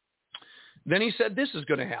 Then he said this is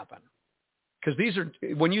going to happen. Because these are,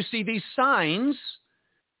 when you see these signs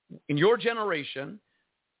in your generation,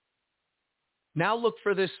 now look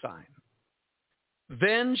for this sign.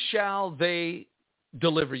 Then shall they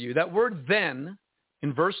deliver you. That word then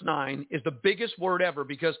in verse 9 is the biggest word ever,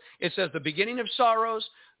 because it says the beginning of sorrows,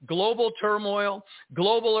 global turmoil,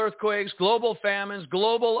 global earthquakes, global famines,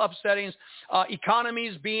 global upsettings,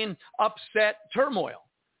 economies being upset, turmoil,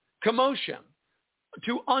 commotion.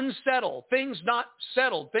 To unsettle, things not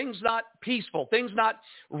settled, things not peaceful, things not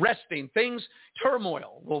resting, things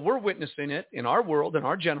turmoil. Well, we're witnessing it in our world, in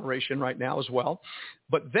our generation right now as well.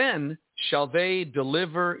 But then shall they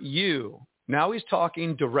deliver you. Now he's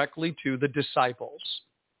talking directly to the disciples.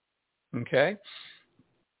 Okay?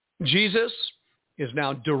 Jesus is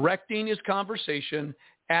now directing his conversation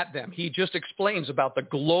at them. He just explains about the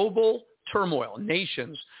global turmoil,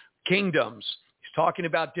 nations, kingdoms. Talking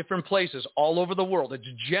about different places all over the world. It's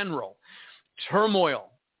general turmoil.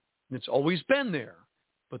 It's always been there.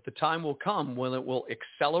 But the time will come when it will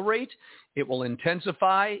accelerate, it will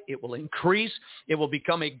intensify, it will increase, it will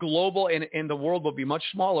become a global, and the world will be much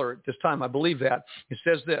smaller at this time. I believe that. It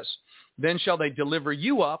says this, then shall they deliver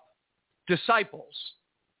you up, disciples,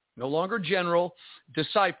 no longer general,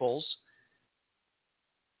 disciples,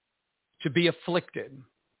 to be afflicted.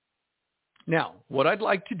 Now, what I'd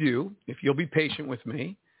like to do, if you'll be patient with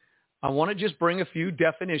me, I want to just bring a few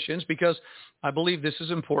definitions because I believe this is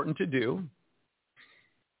important to do.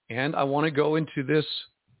 And I want to go into this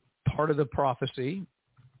part of the prophecy.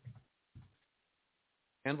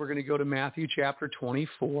 And we're going to go to Matthew chapter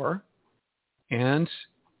 24. And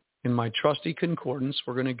in my trusty concordance,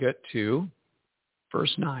 we're going to get to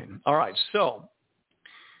verse 9. All right, so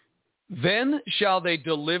then shall they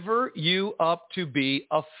deliver you up to be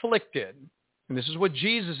afflicted. And this is what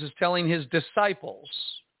Jesus is telling his disciples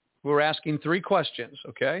who are asking 3 questions,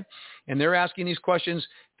 okay? And they're asking these questions,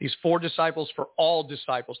 these 4 disciples, for all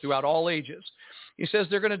disciples throughout all ages. He says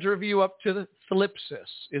they're going to deliver you up to the thlipsis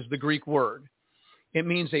is the Greek word. It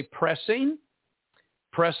means a pressing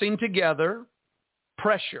together,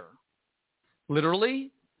 pressure.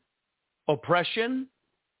 Literally, oppression,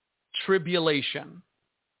 tribulation.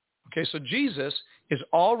 Okay, so Jesus is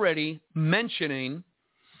already mentioning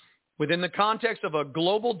within the context of a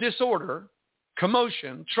global disorder,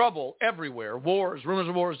 commotion, trouble everywhere, wars, rumors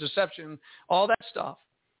of wars, deception, all that stuff.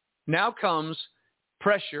 Now comes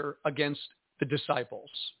pressure against the disciples,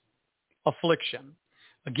 affliction.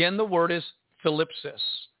 Again, the word is thlipsis.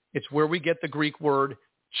 It's where we get the Greek word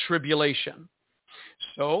tribulation.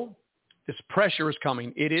 So this pressure is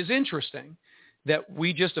coming. It is interesting that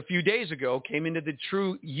we just a few days ago came into the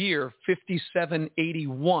true year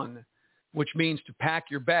 5781, which means to pack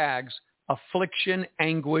your bags, affliction,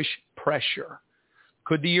 anguish, pressure.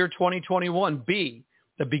 Could the year 2021 be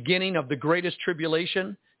the beginning of the greatest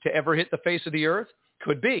tribulation to ever hit the face of the earth?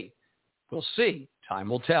 Could be. We'll see. Time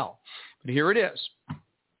will tell. But here it is.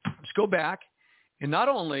 Let's go back. And not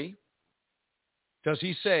only does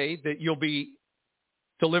he say that you'll be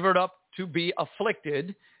delivered up to be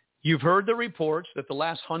afflicted, you've heard the reports that the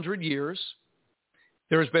last 100 years,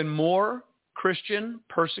 there has been more Christian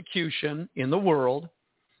persecution in the world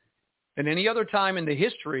than any other time in the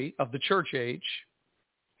history of the church age.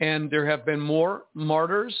 And there have been more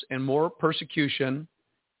martyrs and more persecution.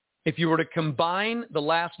 If you were to combine the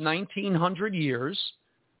last 1900 years,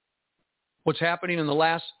 what's happening in the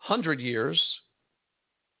last 100 years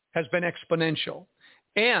has been exponential.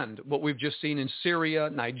 And what we've just seen in Syria,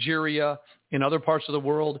 Nigeria, in other parts of the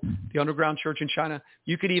world, the underground church in China,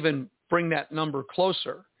 you could even bring that number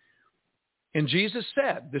closer. And Jesus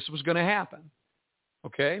said this was going to happen.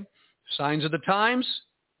 Okay? Signs of the times,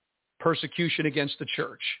 persecution against the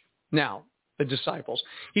church. Now, the disciples.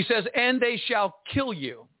 He says, and they shall kill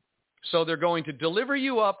you. So they're going to deliver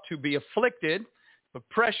you up to be afflicted with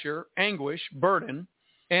pressure, anguish, burden,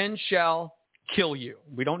 and shall kill you.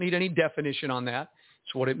 We don't need any definition on that.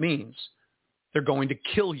 It's what it means. They're going to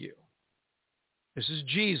kill you. This is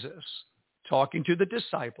Jesus talking to the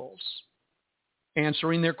disciples,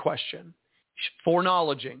 answering their question,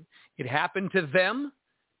 foreknowledging. It happened to them.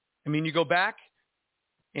 I mean, you go back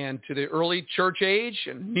and to the early church age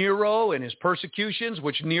and Nero and his persecutions,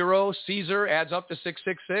 which Nero, Caesar, adds up to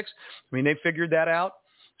 666. I mean, they figured that out.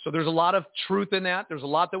 So there's a lot of truth in that. There's a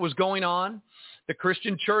lot that was going on. The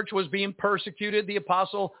Christian church was being persecuted. The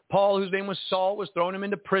apostle Paul, whose name was Saul, was throwing him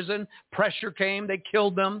into prison. Pressure came. They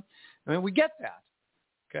killed them. I mean, we get that.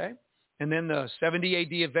 Okay? And then the 70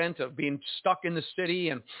 AD event of being stuck in the city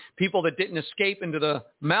and people that didn't escape into the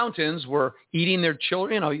mountains were eating their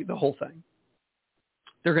children, the whole thing.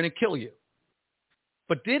 They're going to kill you.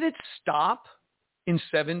 But did it stop in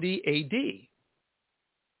 70 AD?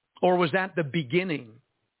 Or was that the beginning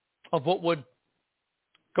of what would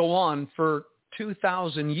go on for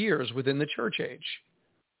 2,000 years within the church age?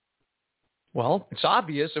 Well, it's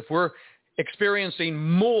obvious if we're experiencing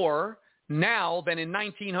more now than in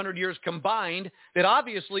 1900 years combined, that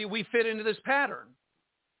obviously we fit into this pattern.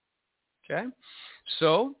 Okay?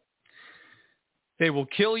 So, they will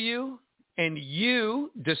kill you, and you,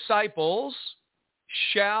 disciples,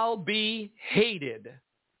 shall be hated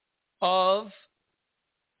of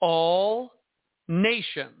all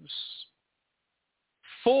nations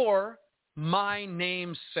for my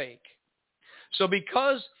name's sake. So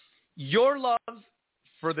because your love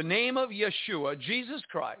for the name of Yeshua, Jesus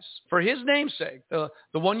Christ, for his name's sake, the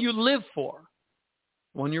one you live for,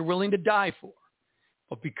 the one you're willing to die for,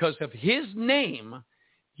 but because of his name,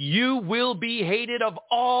 you will be hated of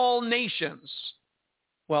all nations.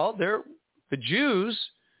 Well, the Jews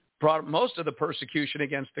brought most of the persecution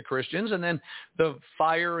against the Christians, and then the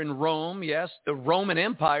fire in Rome, yes, the Roman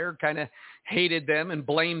Empire kind of hated them and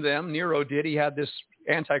blamed them. Nero did. He had this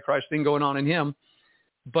Antichrist thing going on in him,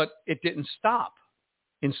 but it didn't stop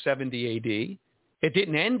in 70 AD. It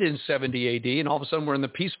didn't end in 70 AD, and all of a sudden we're in the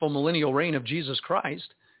peaceful millennial reign of Jesus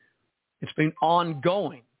Christ. It's been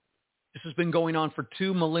ongoing. This has been going on for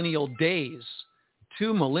 2 millennial days.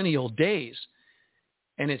 2 millennial days.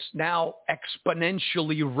 And it's now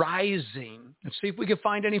exponentially rising. Let's see if we can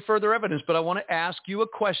find any further evidence. But I want to ask you a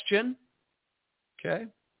question. Okay?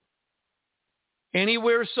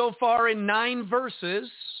 Anywhere so far in 9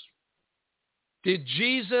 verses, did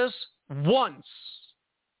Jesus once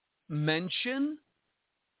mention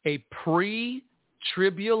a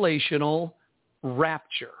pre-tribulational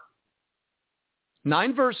rapture?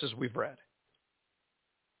 9 verses we've read.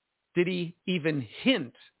 Did he even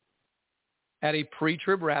hint at a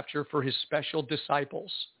pre-trib rapture for his special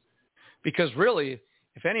disciples? Because really,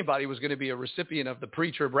 if anybody was going to be a recipient of the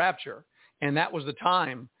pre-trib rapture, and that was the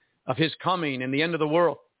time of his coming and the end of the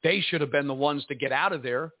world, they should have been the ones to get out of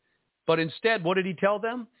there. But instead, what did he tell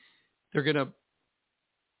them? They're going to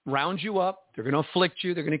round you up. They're going to afflict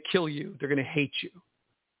you. They're going to kill you. They're going to hate you.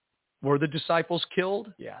 Were the disciples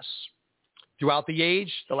killed? Yes. Throughout the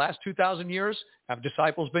age, the last 2,000 years, have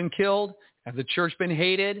disciples been killed? Have the church been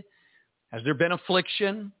hated? Has there been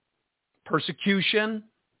affliction, persecution?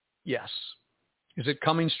 Yes. Is it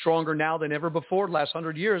coming stronger now than ever before? The last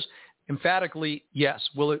 100 years, emphatically, yes.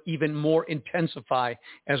 Will it even more intensify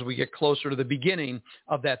as we get closer to the beginning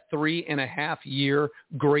of that 3.5-year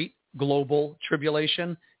great global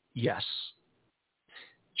tribulation? Yes.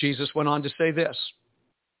 Jesus went on to say this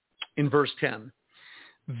in verse 10.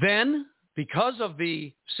 Then, because of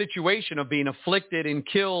the situation of being afflicted and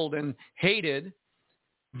killed and hated,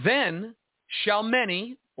 then shall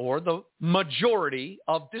many, or the majority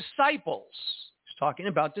of disciples, he's talking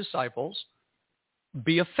about disciples,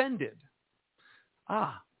 be offended.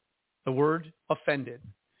 the word offended,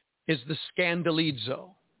 is the scandalizo.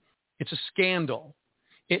 It's a scandal.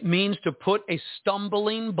 It means to put a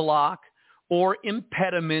stumbling block or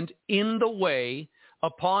impediment in the way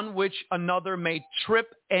upon which another may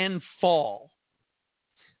trip and fall.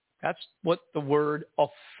 That's what the word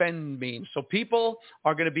offend means. So people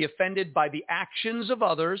are going to be offended by the actions of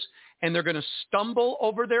others, and they're going to stumble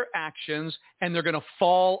over their actions, and they're going to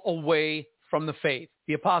fall away from the faith,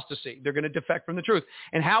 the apostasy. They're going to defect from the truth.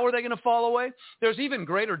 And how are they going to fall away? There's even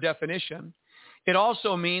greater definition. It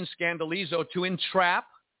also means, scandalizo, to entrap,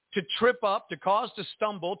 to trip up, to cause to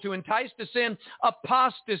stumble, to entice to sin,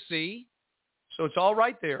 apostasy. So it's all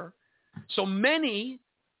right there. So many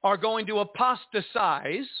are going to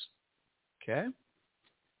apostatize, okay,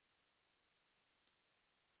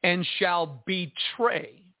 and shall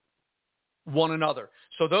betray one another.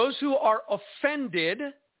 So those who are offended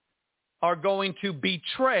are going to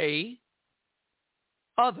betray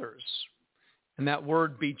others. And that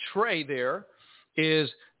word betray there is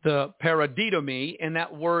the paradidomi, and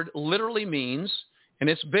that word literally means, and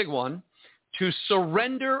it's a big one, to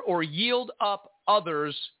surrender or yield up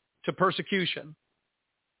others to persecution,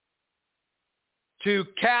 to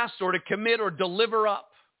cast or to commit or deliver up,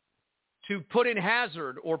 to put in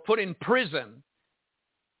hazard or put in prison.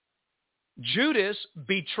 Judas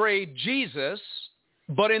betrayed Jesus,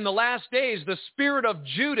 but in the last days, the spirit of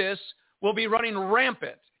Judas will be running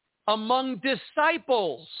rampant among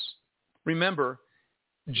disciples. Remember,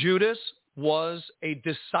 Judas was a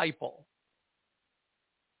disciple.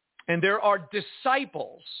 And there are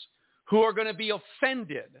disciples who are going to be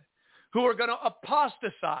offended, who are going to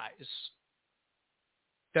apostatize,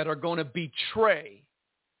 that are going to betray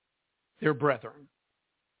their brethren.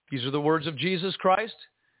 These are the words of Jesus Christ.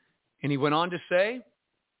 And he went on to say,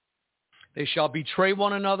 they shall betray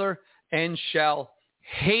one another and shall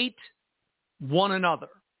hate one another.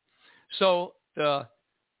 So the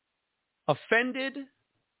offended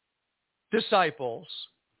disciples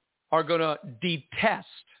are going to detest,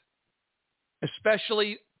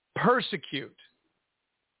 especially persecute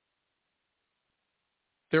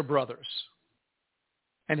their brothers.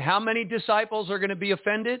 And how many disciples are going to be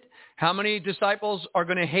offended? How many disciples are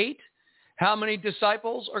going to hate? How many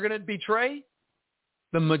disciples are going to betray?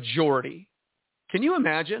 The majority. Can you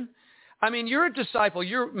imagine? I mean, you're a disciple.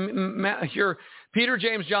 You're Peter,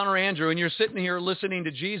 James, John, or Andrew, and you're sitting here listening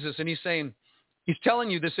to Jesus, and he's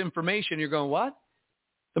telling you this information. You're going, what?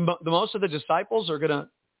 The most of the disciples are going to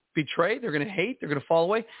betray. They're going to hate. They're going to fall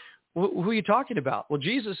away. Who are you talking about? Well,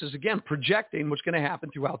 Jesus is, again, projecting what's going to happen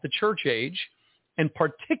throughout the church age, and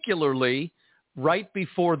particularly right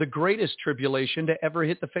before the greatest tribulation to ever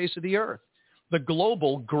hit the face of the earth, the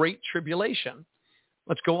global great tribulation.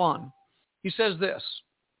 Let's go on. He says this,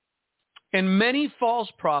 and many false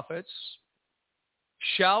prophets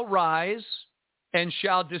shall rise and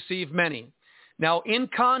shall deceive many. Now, in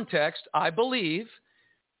context, I believe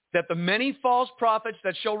that the many false prophets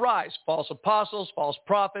that shall rise, false apostles, false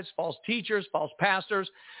prophets, false teachers, false pastors,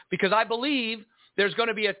 because I believe there's going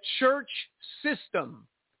to be a church system,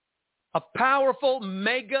 a powerful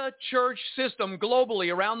mega church system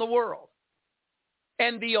globally around the world.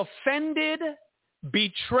 And the offended,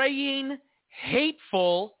 betraying,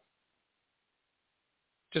 hateful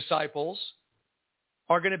disciples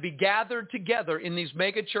are going to be gathered together in these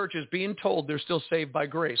mega churches being told they're still saved by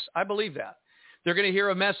grace. I believe that. They're going to hear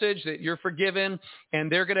a message that you're forgiven,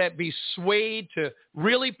 and they're going to be swayed to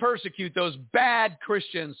really persecute those bad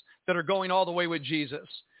Christians that are going all the way with Jesus.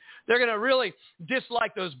 They're going to really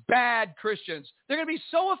dislike those bad Christians. They're going to be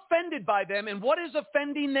so offended by them, and what is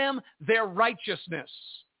offending them? Their righteousness.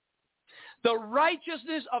 The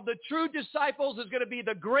righteousness of the true disciples is going to be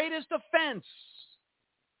the greatest offense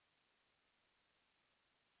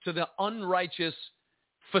to the unrighteous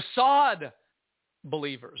facade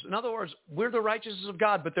believers. In other words, we're the righteousness of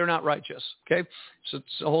God, but they're not righteous. Okay? So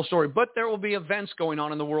it's a whole story. But there will be events going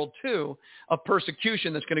on in the world, too, of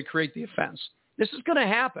persecution that's going to create the offense. This is going to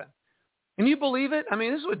happen. And you believe it? I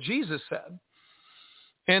mean, this is what Jesus said.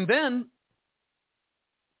 And then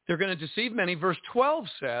they're going to deceive many. Verse 12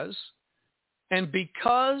 says, and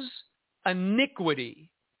because iniquity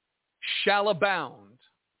shall abound,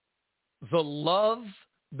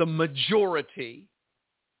 the majority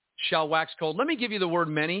shall wax cold. Let me give you the word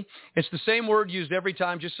many. It's the same word used every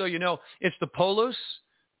time, just so you know. It's the polos,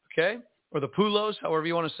 okay, or the poulos, however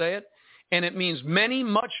you want to say it. And it means many,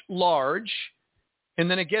 much, large. And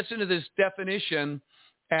then it gets into this definition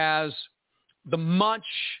as the much,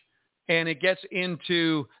 and it gets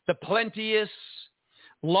into the plenteous,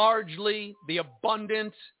 largely, the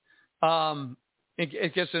abundant.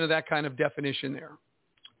 It gets into that kind of definition there.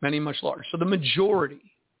 Many, much, large. So the majority.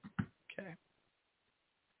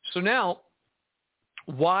 So now,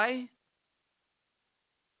 why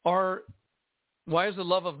is the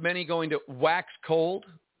love of many going to wax cold?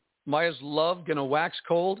 Why is love going to wax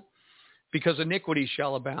cold? Because iniquity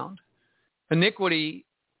shall abound. Iniquity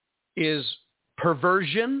is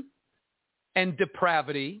perversion and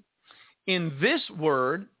depravity. In this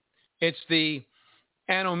word, it's the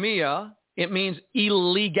anomia. It means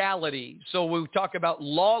illegality. So we talk about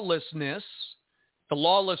lawlessness. The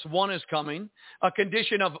lawless one is coming, a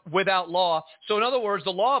condition of without law. So in other words, the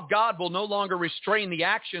law of God will no longer restrain the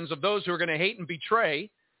actions of those who are going to hate and betray,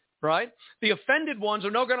 right? The offended ones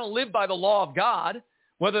are not going to live by the law of God,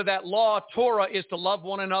 whether that law, Torah, is to love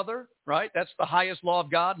one another, right? That's the highest law of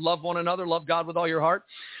God. Love one another, love God with all your heart.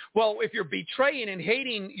 Well, if you're betraying and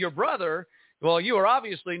hating your brother, well, you are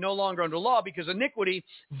obviously no longer under law, because iniquity,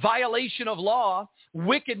 violation of law,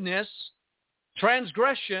 wickedness,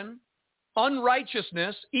 transgression,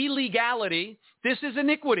 unrighteousness, illegality, this is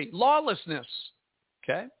iniquity, lawlessness,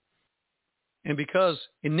 okay? And because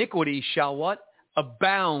iniquity shall what?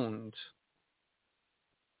 Abound.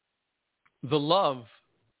 The love,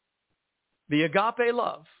 the agape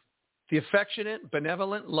love, the affectionate,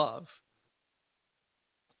 benevolent love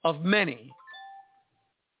of many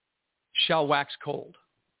shall wax cold.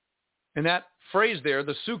 And that phrase there,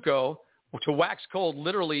 the suko, to wax cold,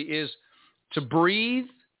 literally is to breathe.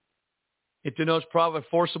 It denotes probably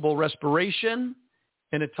forcible respiration,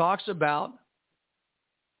 and it talks about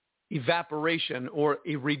evaporation, or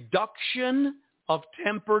a reduction of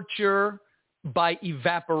temperature by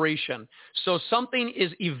evaporation. So something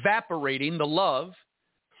is evaporating, the love.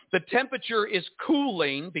 The temperature is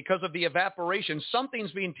cooling because of the evaporation.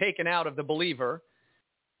 Something's being taken out of the believer.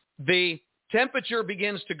 The temperature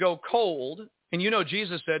begins to go cold. And you know,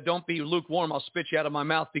 Jesus said, don't be lukewarm, I'll spit you out of my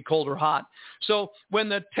mouth, be cold or hot. So when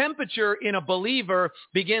the temperature in a believer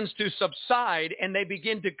begins to subside and they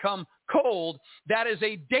begin to come cold, that is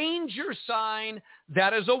a danger sign.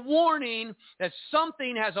 That is a warning that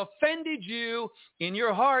something has offended you in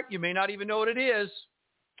your heart. You may not even know what it is,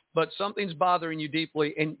 but something's bothering you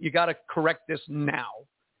deeply, and you got to correct this now.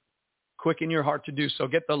 Quicken your heart to do so.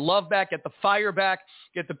 Get the love back, get the fire back,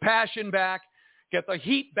 get the passion back, get the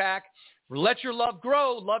heat back. Let your love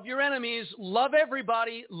grow. Love your enemies. Love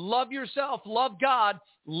everybody. Love yourself. Love God.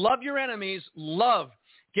 Love your enemies. Love.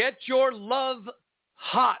 Get your love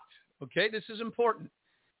hot. Okay, this is important.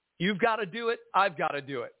 You've got to do it. I've got to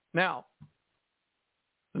do it. Now,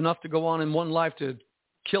 enough to go on in one life to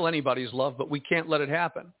kill anybody's love, but we can't let it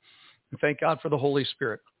happen. And thank God for the Holy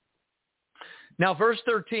Spirit. Now, verse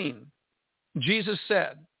 13, Jesus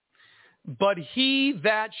said, but he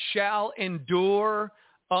that shall endure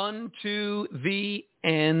unto the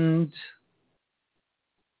end,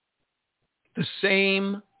 the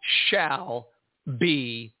same shall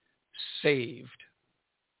be saved.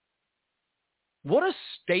 What a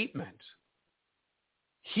statement.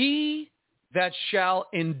 He that shall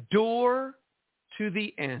endure to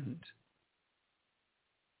the end.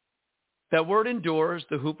 That word endure is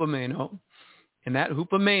the hupomeno, and that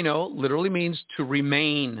hupomeno literally means to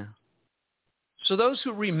remain. So those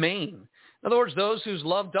who remain, in other words, those whose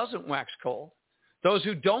love doesn't wax cold, those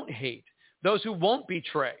who don't hate, those who won't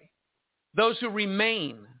betray, those who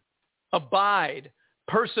remain, abide,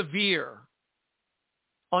 persevere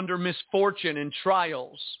under misfortune and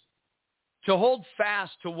trials, to hold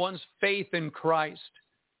fast to one's faith in Christ,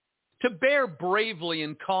 to bear bravely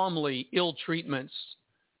and calmly ill treatments,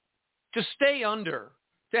 to stay under,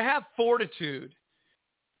 to have fortitude.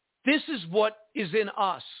 This is what is in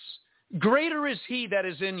us. Greater is he that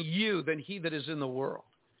is in you than he that is in the world.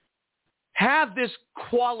 Have this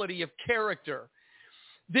quality of character.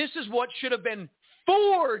 This is what should have been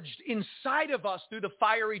forged inside of us through the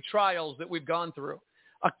fiery trials that we've gone through.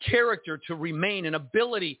 A character to remain, an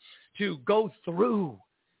ability to go through.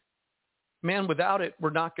 Man, without it, we're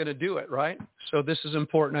not going to do it, right? So this is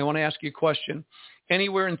important. I want to ask you a question.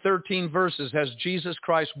 Anywhere in 13 verses has Jesus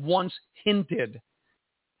Christ once hinted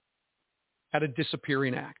at a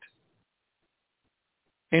disappearing act?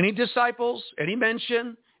 Any disciples, any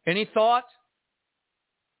mention, any thought?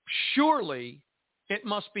 Surely it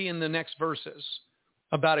must be in the next verses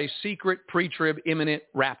about a secret pre-trib imminent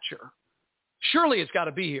rapture. Surely it's got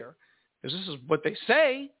to be here, because this is what they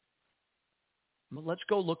say. Well, let's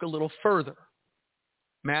go look a little further.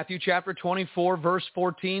 Matthew chapter 24, verse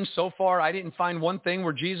 14. So far, I didn't find one thing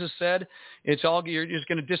where Jesus said, it's all, you're just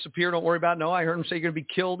going to disappear, don't worry about it. No, I heard him say you're going to be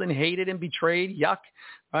killed and hated and betrayed. Yuck.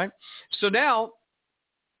 Right? So now,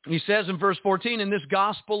 he says in verse 14, in this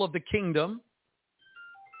gospel of the kingdom,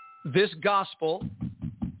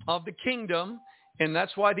 and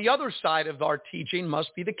that's why the other side of our teaching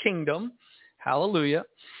must be the kingdom, hallelujah,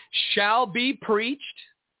 shall be preached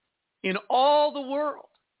in all the world.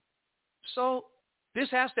 So this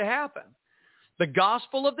has to happen. The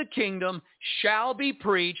gospel of the kingdom shall be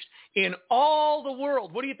preached in all the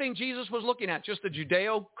world. What do you think Jesus was looking at? Just the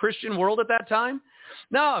Judeo-Christian world at that time?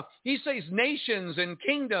 No, he says nations and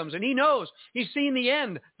kingdoms, and he knows. He's seen the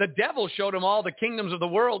end. The devil showed him all the kingdoms of the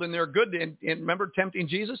world, and they're good. And remember tempting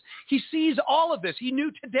Jesus? He sees all of this. He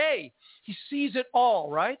knew today. He sees it all,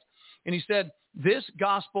 right? And he said, this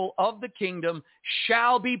gospel of the kingdom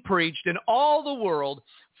shall be preached in all the world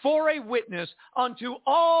for a witness unto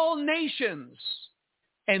all nations,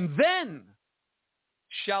 and then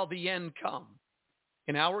shall the end come.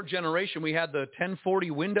 In our generation, we had the 1040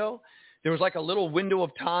 window. There was like a little window of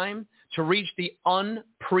time to reach the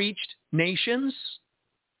unpreached nations.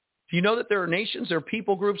 Do you know that there are nations, there are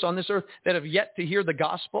people groups on this earth that have yet to hear the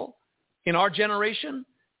gospel? In our generation,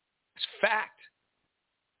 it's fact.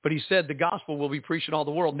 But he said the gospel will be preached in all the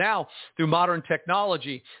world. Now, through modern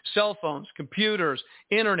technology, cell phones, computers,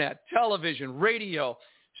 internet, television, radio,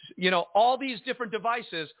 all these different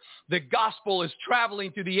devices, the gospel is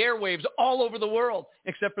traveling through the airwaves all over the world,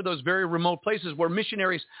 except for those very remote places where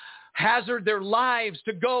missionaries hazard their lives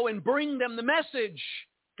to go and bring them the message.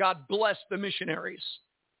 God bless the missionaries.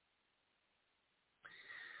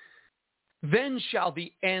 Then shall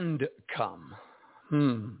the end come.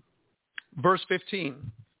 Verse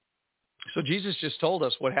 15. So Jesus just told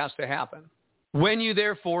us what has to happen. When you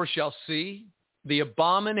therefore shall see the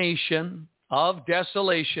abomination of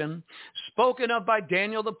desolation spoken of by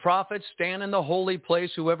Daniel the prophet stand in the holy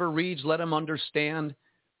place, whoever reads, let him understand.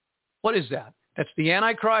 What is that? That's the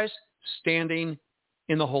Antichrist standing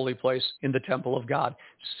in the holy place in the temple of God.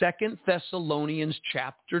 2 Thessalonians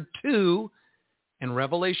chapter 2 and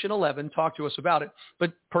Revelation 11 talk to us about it,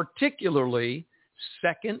 but particularly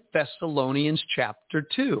 2 Thessalonians chapter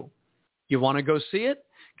 2. You want to go see it?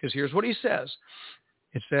 Because here's what he says.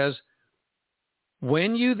 It says,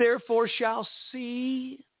 when you therefore shall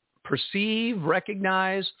see, perceive,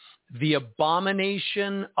 recognize the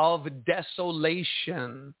abomination of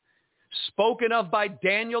desolation spoken of by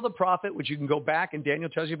Daniel the prophet, which you can go back and Daniel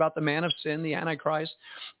tells you about the man of sin, the Antichrist.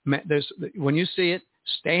 When you see it,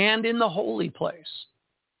 stand in the holy place.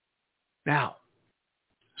 Now,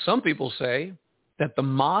 some people say that the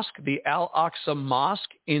mosque, the Al-Aqsa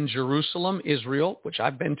Mosque in Jerusalem, Israel, which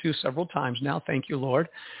I've been to several times now, thank you, Lord.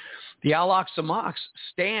 The Al-Aqsa Mosque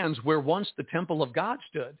stands where once the temple of God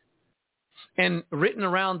stood. And written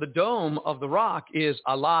around the dome of the rock is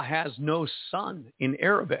Allah has no son in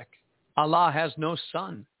Arabic. Allah has no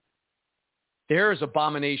son. There is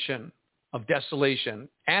abomination of desolation.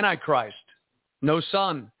 Antichrist, no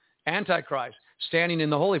son. Antichrist, standing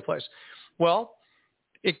in the holy place. Well,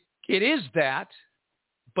 it is that,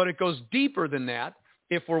 but it goes deeper than that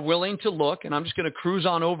if we're willing to look, and I'm just going to cruise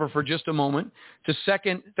on over for just a moment to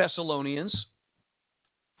 2 Thessalonians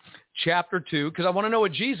chapter 2, because I want to know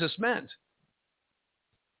what Jesus meant.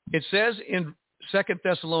 It says in 2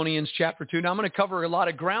 Thessalonians chapter 2, now I'm going to cover a lot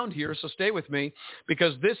of ground here, so stay with me,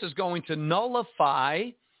 because this is going to nullify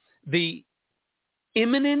the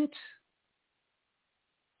imminent,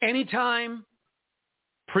 anytime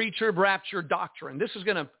preacher rapture doctrine. This is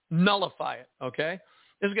going to nullify it, okay?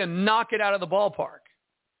 This is going to knock it out of the ballpark.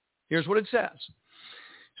 Here's what it says.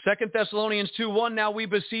 2 Thessalonians 2:1, now we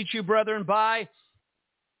beseech you, brethren, by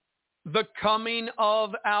the coming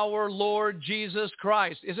of our Lord Jesus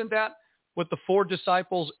Christ. Isn't that what the 4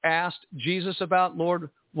 disciples asked Jesus about? Lord,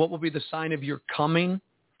 what will be the sign of your coming?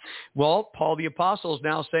 Well, Paul the Apostle is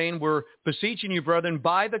now saying, we're beseeching you, brethren,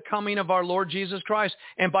 by the coming of our Lord Jesus Christ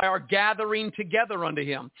and by our gathering together unto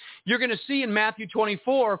him. You're going to see in Matthew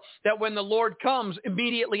 24 that when the Lord comes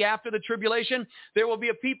immediately after the tribulation, there will be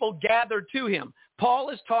a people gathered to him. Paul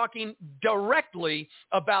is talking directly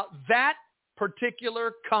about that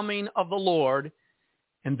particular coming of the Lord.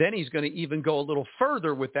 And then he's going to even go a little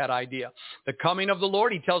further with that idea. The coming of the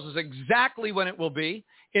Lord, he tells us exactly when it will be,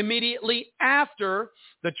 immediately after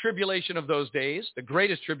the tribulation of those days, the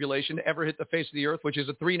greatest tribulation to ever hit the face of the earth, which is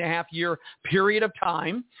a 3.5-year period of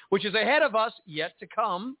time, which is ahead of us, yet to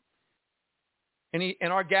come. And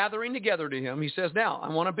our gathering together to him, he says, now, I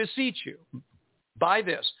want to beseech you by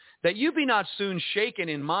this, that you be not soon shaken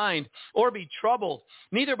in mind or be troubled,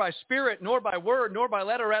 neither by spirit, nor by word, nor by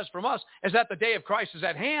letter as from us, as that the day of Christ is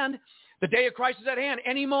at hand. The day of Christ is at hand,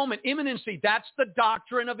 any moment, imminency. That's the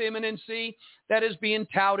doctrine of imminency that is being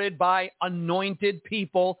touted by anointed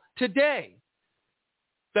people today.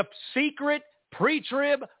 The secret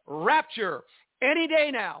pre-trib rapture, any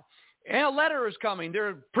day now. And a letter is coming.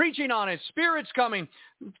 They're preaching on it. Spirit's coming.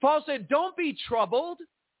 Paul said, don't be troubled.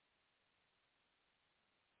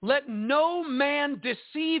 let no man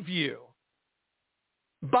deceive you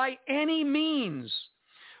by any means,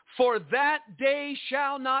 for that day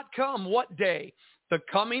shall not come. What day? The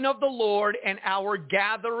coming of the Lord and our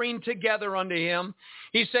gathering together unto him.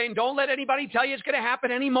 He's saying, don't let anybody tell you it's going to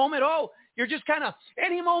happen any moment. Oh, you're just kind of,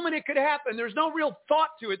 any moment it could happen. There's no real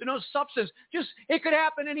thought to it. There's no substance. Just, it could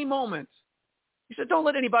happen any moment. He said, don't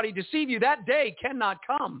let anybody deceive you. That day cannot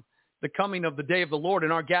come, the coming of the day of the Lord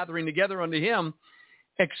and our gathering together unto him,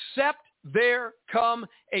 except there come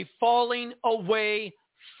a falling away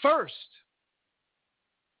first,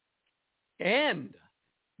 and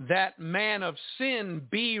that man of sin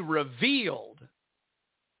be revealed,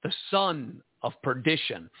 the son of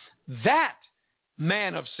perdition. That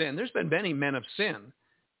man of sin. There's been many men of sin.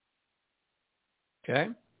 Okay?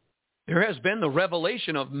 There has been the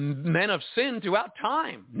revelation of men of sin throughout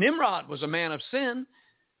time. Nimrod was a man of sin.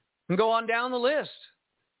 And go on down the list.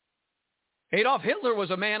 Adolf Hitler was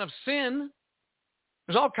a man of sin.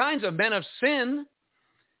 There's all kinds of men of sin.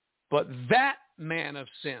 But that man of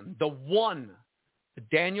sin, the one that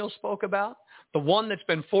Daniel spoke about, the one that's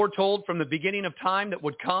been foretold from the beginning of time that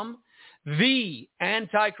would come, the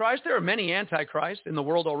Antichrist. There are many Antichrists in the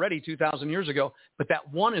world already 2,000 years ago, but that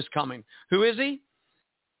one is coming. Who is he?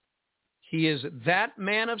 He is that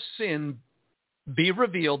man of sin, be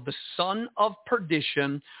revealed, the son of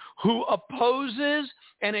perdition, who opposes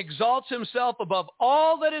and exalts himself above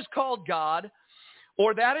all that is called God,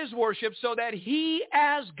 or that is worship, so that he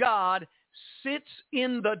as God sits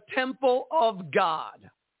in the temple of God,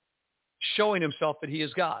 showing himself that he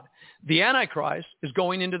is God. The Antichrist is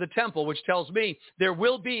going into the temple, which tells me there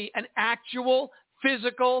will be an actual,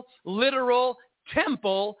 physical, literal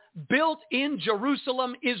temple built in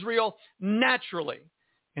Jerusalem, Israel, naturally.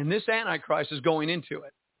 And this Antichrist is going into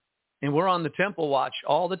it. And we're on the temple watch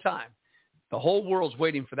all the time. The whole world's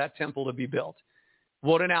waiting for that temple to be built.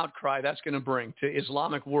 What an outcry that's going to bring to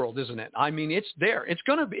Islamic world, isn't it? I mean, it's there. It's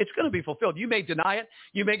going to be fulfilled. You may deny it.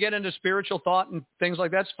 You may get into spiritual thought and things like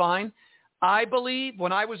that's fine. I believe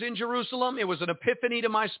when I was in Jerusalem, it was an epiphany to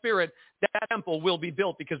my spirit. That temple will be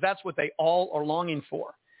built because that's what they all are longing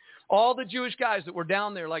for. All the Jewish guys that were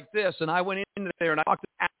down there like this, and I went in there and I talked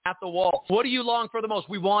at the wall. What do you long for the most?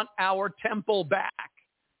 We want our temple back.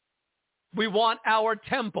 We want our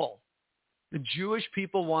temple. The Jewish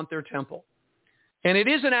people want their temple. And it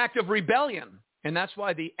is an act of rebellion, and that's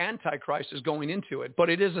why the Antichrist is going into it.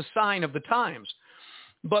 But it is a sign of the times.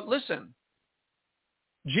 But listen,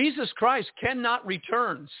 Jesus Christ cannot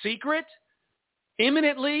return secret,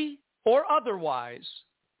 imminently, or otherwise.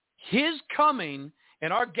 His coming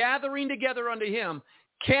and our gathering together unto him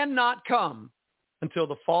cannot come until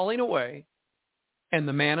the falling away and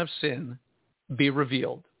the man of sin be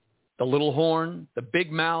revealed. The little horn, the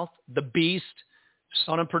big mouth, the beast,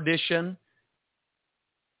 son of perdition,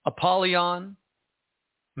 Apollyon,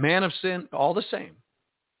 man of sin, all the same.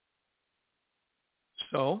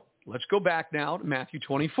 So let's go back now to Matthew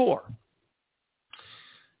 24.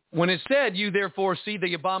 When it said, you therefore see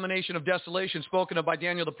the abomination of desolation spoken of by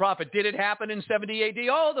Daniel the prophet, did it happen in 70 AD?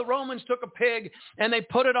 Oh, the Romans took a pig and they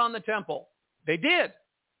put it on the temple. They did.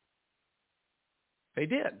 They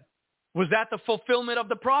did. Was that the fulfillment of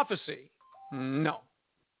the prophecy? No.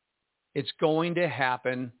 It's going to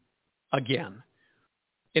happen again.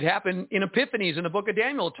 It happened in Epiphanies in the book of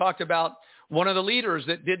Daniel. It talked about one of the leaders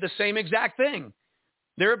that did the same exact thing.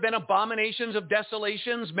 There have been abominations of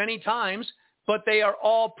desolations many times, but they are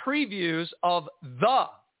all previews of the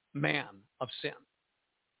man of sin.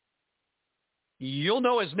 You'll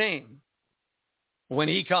know his name when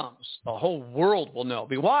he comes. The whole world will know.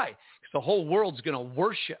 Why? Because the whole world's going to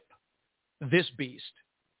worship this beast.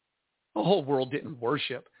 The whole world didn't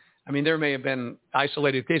worship. I mean, there may have been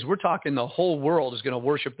isolated cases. We're talking the whole world is going to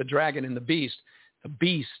worship the dragon and the beast,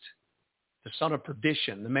 the son of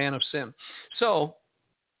perdition, the man of sin. So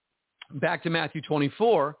back to Matthew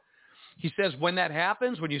 24, he says, when that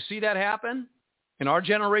happens, when you see that happen in our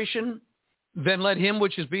generation, then let him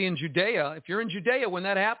which is be in Judea, if you're in Judea, when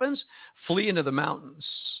that happens, flee into the mountains.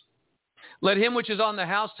 Let him which is on the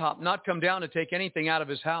housetop not come down to take anything out of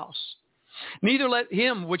his house. Neither let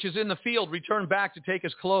him which is in the field return back to take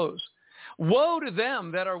his clothes. Woe to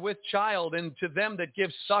them that are with child and to them that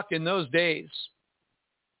give suck in those days.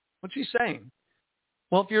 What's he saying?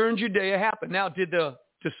 Well, if you're in Judea, happen. Now, did the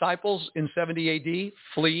disciples in 70 AD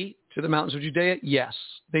flee to the mountains of Judea? Yes,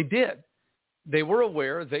 they did. They were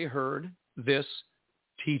aware. They heard this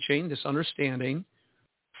teaching, this understanding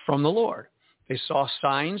from the Lord. They saw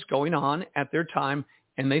signs going on at their time,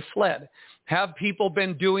 and they fled. Have people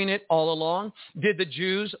been doing it all along? Did the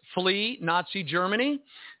Jews flee Nazi Germany?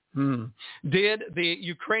 Did the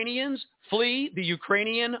Ukrainians flee the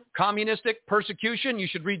Ukrainian communistic persecution? You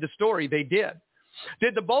should read the story. They did.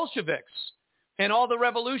 Did the Bolsheviks and all the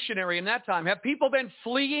revolutionary in that time, have people been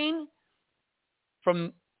fleeing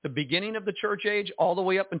from the beginning of the church age all the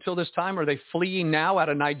way up until this time? Are they fleeing now out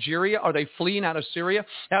of Nigeria? Are they fleeing out of Syria?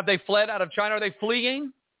 Have they fled out of China? Are they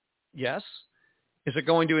fleeing? Yes. Is it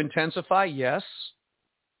going to intensify? Yes.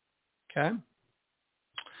 Okay.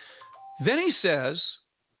 Then he says,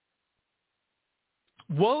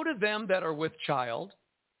 woe to them that are with child.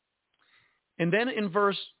 And then in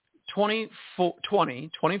verse 20, Matthew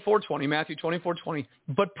 24:20,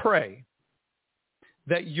 but pray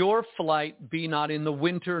that your flight be not in the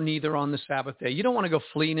winter, neither on the Sabbath day. You don't want to go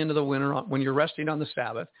fleeing into the winter when you're resting on the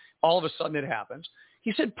Sabbath. All of a sudden it happens.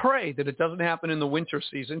 He said, pray that it doesn't happen in the winter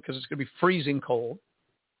season because it's going to be freezing cold.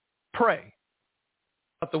 Pray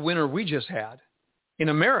about the winter we just had in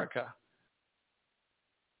America.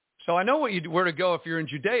 So I know where to go if you're in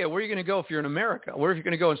Judea. Where are you going to go if you're in America? Where are you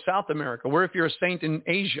going to go in South America? Where if you're a saint in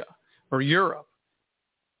Asia or Europe?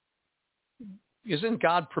 Isn't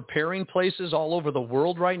God preparing places all over the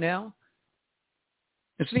world right now?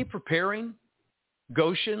 Isn't he preparing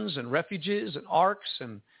Goshens and refuges and arks?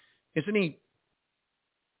 And isn't he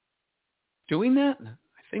doing that?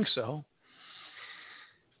 I think so.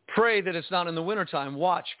 Pray that it's not in the wintertime.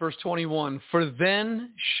 Watch verse 21. For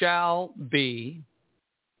then shall be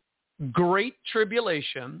great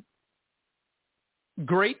tribulation,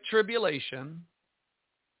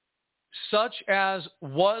 such as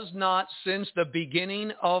was not since the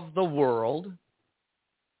beginning of the world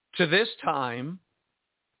to this time,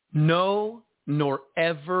 no, nor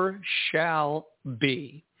ever shall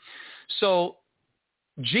be. So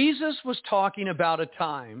Jesus was talking about a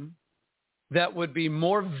time that would be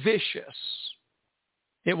more vicious.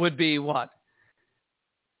 It would be what?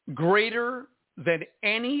 Greater than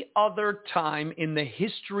any other time in the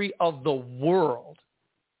history of the world,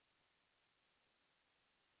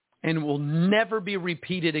 and will never be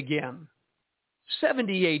repeated again.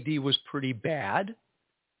 70 AD was pretty bad.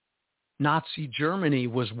 Nazi Germany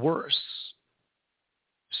was worse.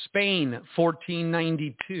 Spain,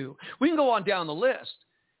 1492. We can go on down the list.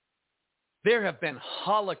 There have been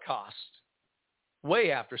Holocausts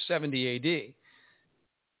way after 70 AD.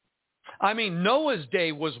 I mean, Noah's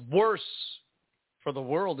day was worse for the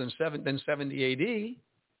world than 70 AD.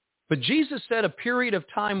 But Jesus said a period of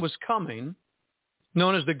time was coming,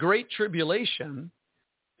 known as the Great Tribulation,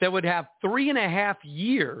 that would have 3.5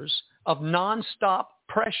 years of nonstop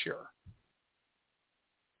pressure.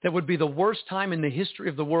 That would be the worst time in the history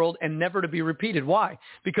of the world and never to be repeated. Why?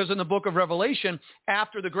 Because in the book of Revelation,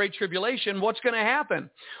 after the Great Tribulation, what's going to happen?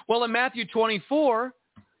 Well, in Matthew 24,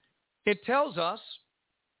 it tells us,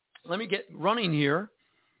 let me get running here.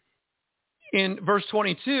 In verse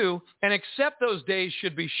 22, and except those days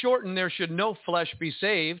should be shortened, there should no flesh be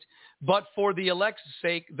saved, but for the elect's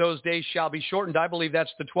sake, those days shall be shortened. I believe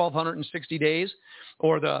that's the 1,260 days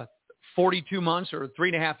or the 42 months or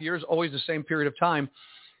 3.5 years, always the same period of time.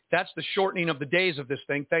 That's the shortening of the days of this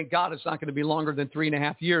thing. Thank God it's not going to be longer than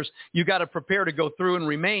 3.5 years. You got to prepare to go through and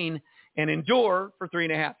remain and endure for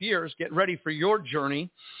 3.5 years. Get ready for your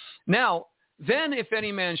journey. Now, then if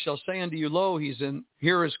any man shall say unto you, lo,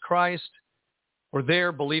 here is Christ, or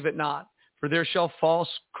there, believe it not. For there shall false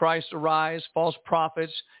Christ arise, false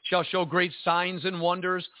prophets shall show great signs and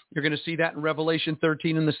wonders. You're going to see that in Revelation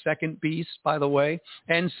 13 in the second beast, by the way,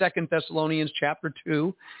 and 2 Thessalonians chapter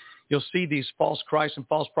 2. You'll see these false Christs and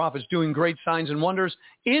false prophets doing great signs and wonders,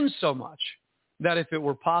 insomuch that if it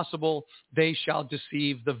were possible, they shall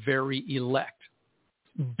deceive the very elect.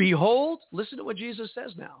 Behold, listen to what Jesus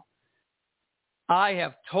says now. I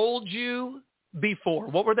have told you before.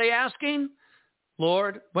 What were they asking?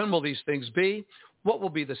 Lord, when will these things be? What will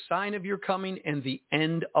be the sign of your coming and the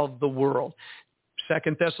end of the world?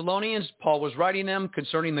 2 Thessalonians, Paul was writing them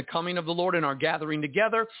concerning the coming of the Lord and our gathering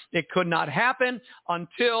together. It could not happen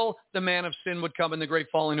until the man of sin would come in the great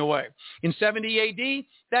falling away. In 70 AD,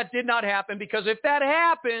 that did not happen, because if that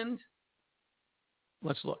happened,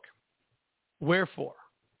 let's look. Wherefore,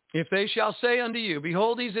 if they shall say unto you,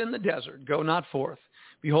 behold, he's in the desert, go not forth.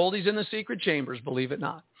 Behold, he's in the secret chambers, believe it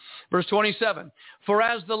not. Verse 27, for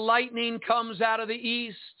as the lightning comes out of the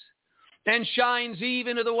east and shines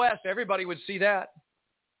even to the west, everybody would see that,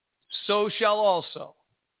 so shall also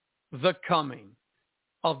the coming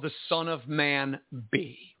of the Son of Man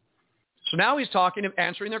be. So now he's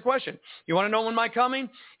answering their question. You want to know when my coming?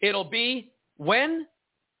 It'll be when?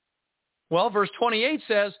 Well, verse 28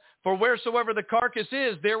 says, for wheresoever the carcass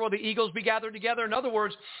is, there will the eagles be gathered together. In other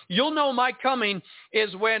words, you'll know my coming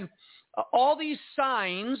is when all these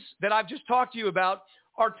signs that I've just talked to you about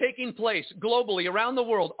are taking place globally around the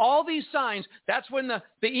world. All these signs, that's when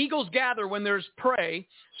the eagles gather when there's prey.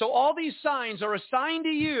 So all these signs are a sign to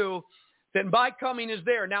you that my coming is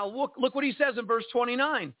there. Now look what he says in verse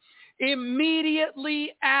 29.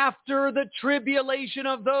 Immediately after the tribulation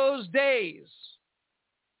of those days.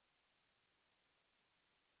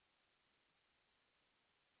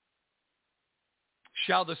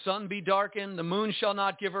 Shall the sun be darkened, the moon shall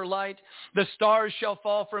not give her light, the stars shall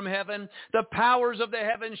fall from heaven, the powers of the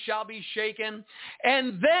heavens shall be shaken.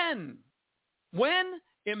 And then, when?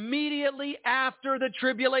 Immediately after the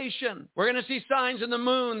tribulation. We're going to see signs in the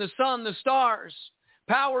moon, the sun, the stars.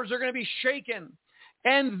 Powers are going to be shaken.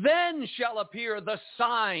 And then shall appear the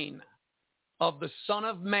sign of the Son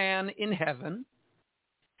of Man in heaven.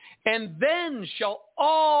 And then shall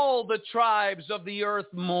all the tribes of the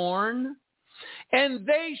earth mourn. And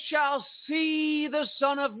they shall see the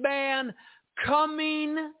Son of Man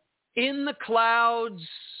coming in the clouds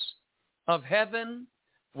of heaven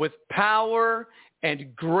with power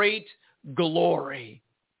and great glory.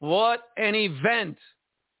 What an event.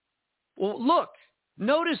 Well, look,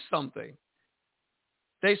 notice something.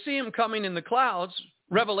 They see him coming in the clouds.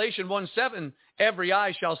 Revelation 1:7, every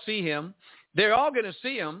eye shall see him. They're all going to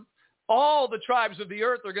see him. All the tribes of the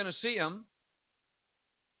earth are going to see him.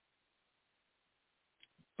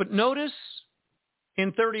 But notice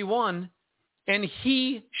in 31, and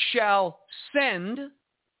he shall send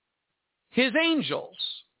his angels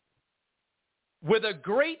with a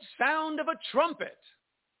great sound of a trumpet.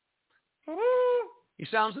 He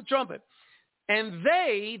sounds the trumpet. And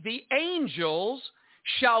they, the angels,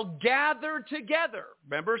 shall gather together.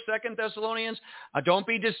 Remember 2 Thessalonians? Don't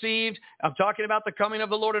be deceived. I'm talking about the coming of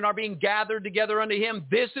the Lord and are being gathered together unto him.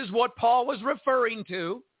 This is what Paul was referring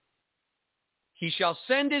to. He shall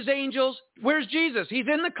send his angels. Where's Jesus? He's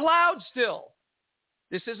in the clouds still.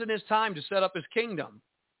 This isn't his time to set up his kingdom.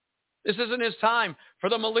 This isn't his time for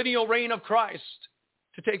the millennial reign of Christ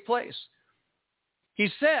to take place. He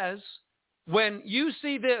says, when you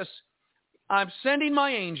see this, I'm sending my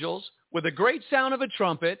angels with a great sound of a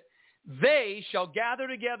trumpet. They shall gather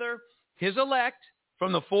together his elect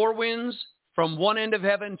from the four winds, from one end of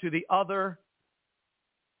heaven to the other.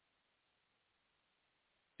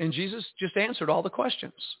 And Jesus just answered all the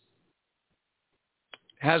questions.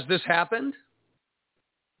 Has this happened?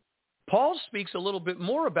 Paul speaks a little bit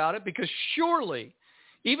more about it because surely,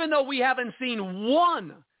 even though we haven't seen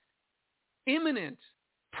one imminent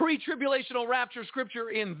pre-tribulational rapture scripture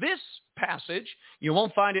in this passage, you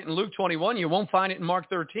won't find it in Luke 21, you won't find it in Mark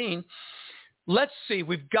 13. Let's see,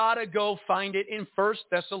 we've got to go find it in 1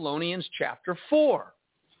 Thessalonians chapter 4.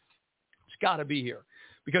 It's got to be here.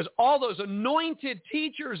 Because all those anointed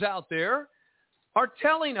teachers out there are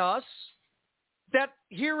telling us that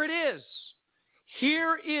here it is.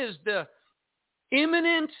 Here is the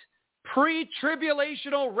imminent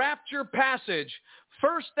pre-tribulational rapture passage.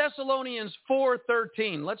 1 Thessalonians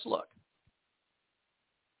 4:13. Let's look.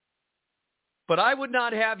 But I would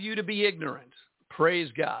not have you to be ignorant.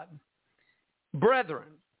 Praise God. Brethren,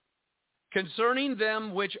 concerning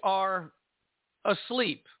them which are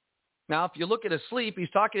asleep. Now, if you look at asleep, he's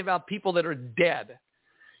talking about people that are dead.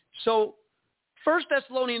 So 1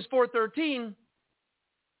 Thessalonians 4:13,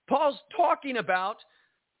 Paul's talking about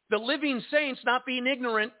the living saints not being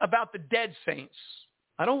ignorant about the dead saints.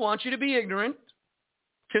 I don't want you to be ignorant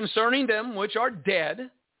concerning them which are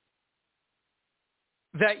dead,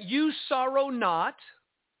 that you sorrow not,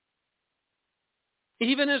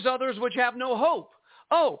 even as others which have no hope.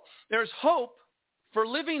 Oh, there's hope for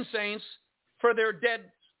living saints for their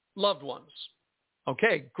dead loved ones.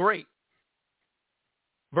 Okay, great.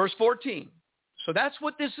 Verse 14. So that's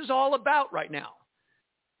what this is all about right now.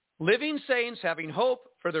 Living saints having hope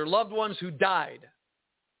for their loved ones who died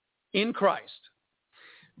in Christ.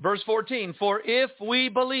 Verse 14. For if we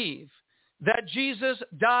believe that Jesus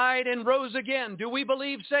died and rose again, do we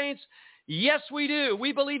believe, saints? Yes, we do.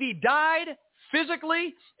 We believe he died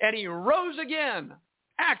physically and he rose again.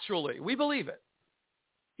 Actually, we believe it.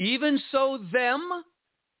 Even so, them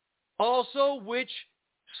also which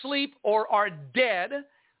sleep or are dead,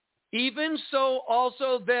 even so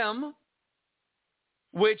also them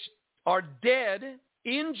which are dead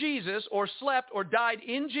in Jesus or slept or died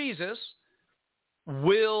in Jesus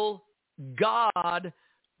will God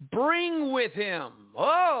bring with him.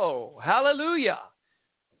 Oh, hallelujah.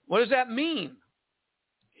 What does that mean?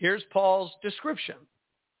 Here's Paul's description.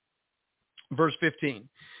 Verse 15.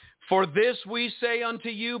 For this we say unto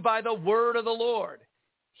you by the word of the Lord.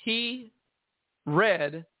 He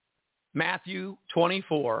read Matthew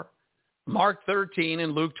 24, Mark 13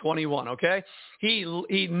 and Luke 21, okay? He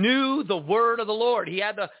knew the word of the Lord. He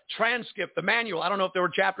had the transcript, the manual. I don't know if there were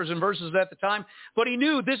chapters and verses at the time, but he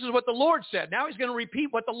knew this is what the Lord said. Now he's going to repeat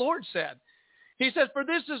what the Lord said. He says, for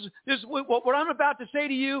this is what I'm about to say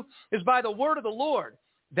to you is by the word of the Lord,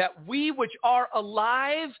 that we which are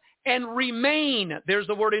alive and remain, there's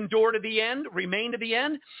the word endure to the end, remain to the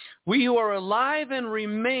end. We who are alive and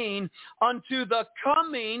remain unto the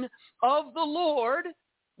coming of the Lord.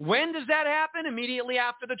 When does that happen? Immediately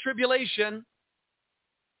after the tribulation.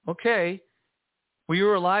 Okay. We who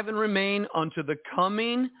are alive and remain unto the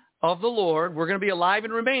coming of the Lord. We're going to be alive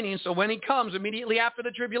and remaining. So when he comes immediately after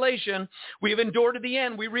the tribulation, we have endured to the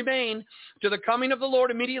end. We remain to the coming of the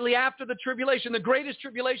Lord immediately after the tribulation, the greatest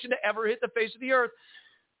tribulation to ever hit the face of the earth.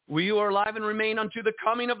 We who are alive and remain unto the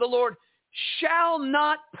coming of the Lord shall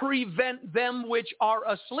not prevent them which are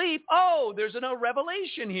asleep. Oh, there's a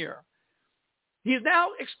revelation here. He's now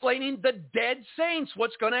explaining the dead saints,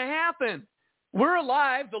 what's going to happen. We're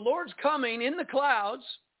alive. The Lord's coming in the clouds.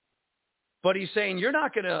 But he's saying, you're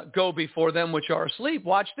not going to go before them which are asleep.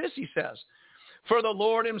 Watch this, he says. For the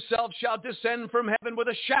Lord himself shall descend from heaven with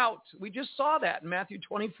a shout. We just saw that in Matthew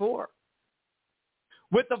 24.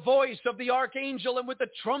 With the voice of the archangel and with the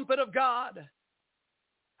trumpet of God.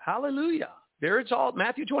 Hallelujah. There it's all,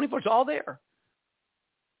 Matthew 24, it's all there.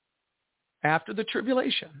 After the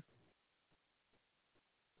tribulation.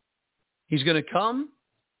 He's going to come.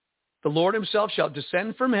 The Lord himself shall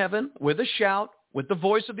descend from heaven with a shout, with the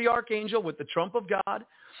voice of the archangel, with the trump of God.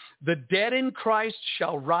 The dead in Christ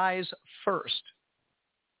shall rise first.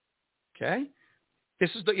 Okay? This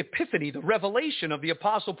is the epiphany, the revelation of the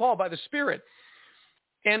Apostle Paul by the Spirit.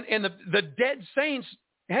 And the dead saints,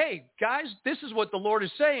 hey, guys, this is what the Lord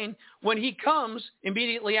is saying. When he comes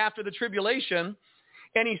immediately after the tribulation,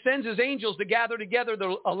 and he sends his angels to gather together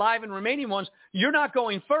the alive and remaining ones, you're not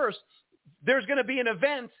going first. There's going to be an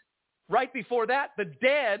event right before that. The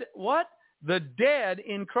dead, what? The dead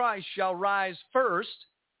in Christ shall rise first.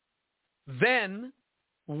 Then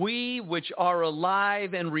we which are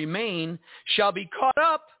alive and remain shall be caught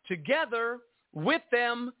up together with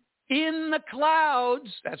them in the clouds.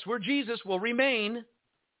 That's where Jesus will remain,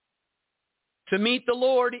 to meet the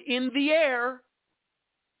Lord in the air.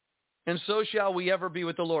 And so shall we ever be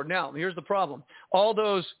with the Lord. Now, here's the problem. All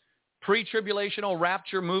those pre-tribulational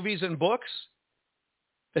rapture movies and books,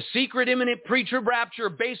 the secret imminent pre-trib rapture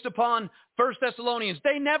based upon 1 Thessalonians,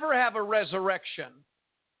 they never have a resurrection.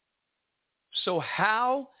 So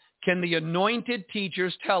how can the anointed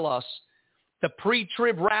teachers tell us the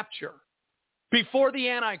pre-trib rapture before the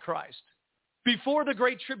Antichrist, before the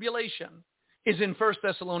Great Tribulation, is in 1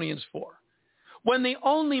 Thessalonians 4? When the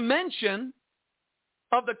only mention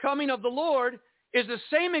of the coming of the Lord is the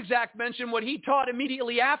same exact mention what he taught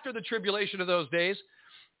immediately after the tribulation of those days,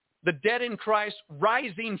 the dead in Christ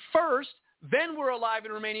rising first, then we're alive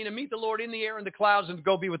and remaining to meet the Lord in the air in the clouds and to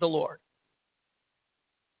go be with the Lord.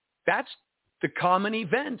 That's the common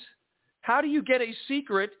event. How do you get a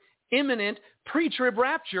secret, imminent, pre-trib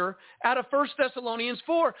rapture out of 1 Thessalonians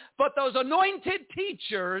 4? But those anointed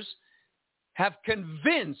teachers have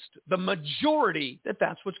convinced the majority that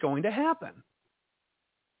that's what's going to happen.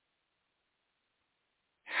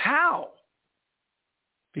 How?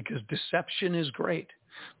 Because deception is great.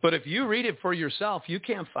 But if you read it for yourself, you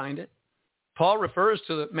can't find it. Paul refers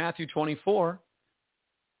to Matthew 24.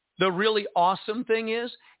 The really awesome thing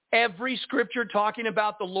is, every scripture talking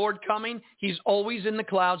about the Lord coming, he's always in the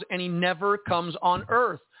clouds and he never comes on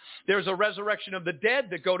earth. There's a resurrection of the dead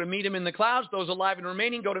that go to meet him in the clouds. Those alive and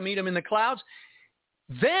remaining go to meet him in the clouds.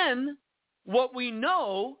 Then what we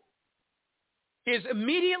know is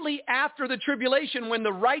immediately after the tribulation, when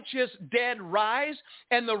the righteous dead rise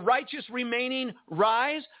and the righteous remaining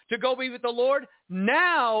rise to go be with the Lord,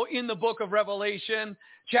 now in the book of Revelation,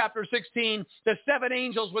 chapter 16, the 7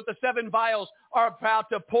 angels with the 7 vials are about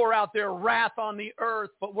to pour out their wrath on the earth.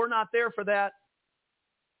 But we're not there for that.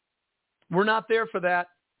 We're not there for that.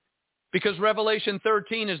 Because Revelation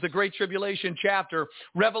 13 is the Great Tribulation chapter.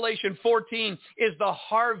 Revelation 14 is the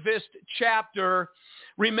harvest chapter.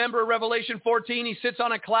 Remember Revelation 14, he sits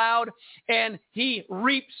on a cloud and he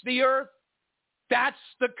reaps the earth. That's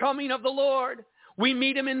the coming of the Lord. We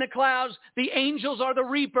meet him in the clouds. The angels are the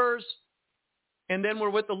reapers. And then we're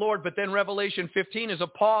with the Lord. But then Revelation 15 is a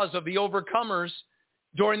pause of the overcomers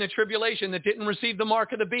during the tribulation that didn't receive the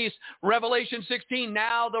mark of the beast. Revelation 16,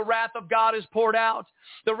 now the wrath of God is poured out.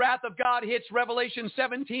 The wrath of God hits Revelation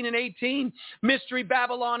 17 and 18. Mystery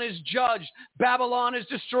Babylon is judged. Babylon is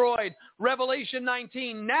destroyed. Revelation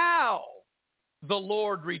 19, now the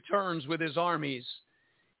Lord returns with his armies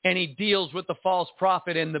and he deals with the false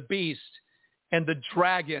prophet and the beast and the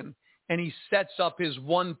dragon and he sets up his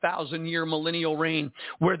 1,000-year millennial reign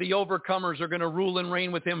where the overcomers are going to rule and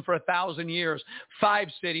reign with him for 1,000 years. 5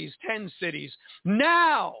 cities, 10 cities.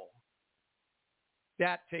 Now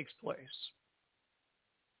that takes place.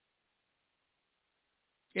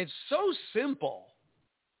 It's so simple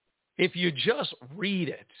if you just read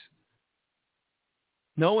it.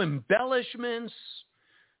 No embellishments,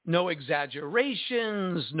 no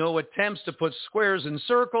exaggerations, no attempts to put squares in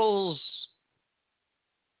circles.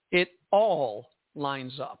 It all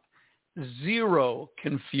lines up. Zero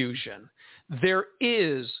confusion. There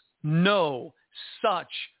is no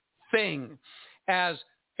such thing as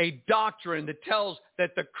a doctrine that tells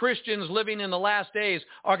that the Christians living in the last days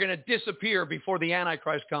are going to disappear before the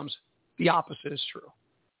Antichrist comes. The opposite is true.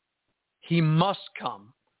 He must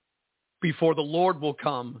come before the Lord will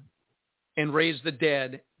come and raise the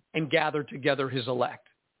dead and gather together his elect.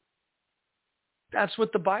 That's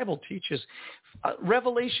what the Bible teaches.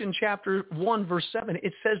 Revelation chapter 1, verse 7,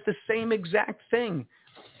 it says the same exact thing.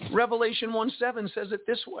 Revelation 1:7 says it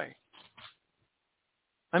this way.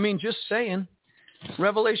 I mean, just saying.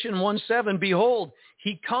 Revelation 1:7, behold,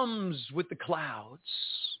 he comes with the clouds,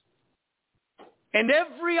 and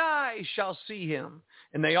every eye shall see him,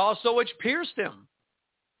 and they also which pierced him.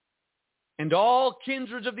 And all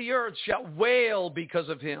kindreds of the earth shall wail because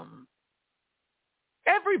of him.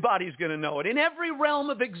 Everybody's going to know it in every realm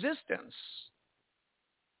of existence.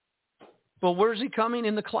 But where's he coming?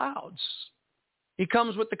 In the clouds. He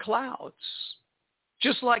comes with the clouds.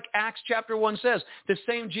 Just like Acts chapter 1 says, the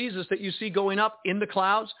same Jesus that you see going up in the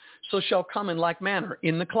clouds, so shall come in like manner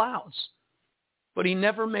in the clouds. But he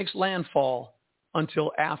never makes landfall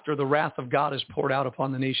until after the wrath of God is poured out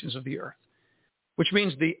upon the nations of the earth. Which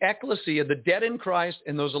means the ecclesia, the dead in Christ,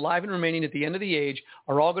 and those alive and remaining at the end of the age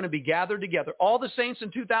are all going to be gathered together. All the saints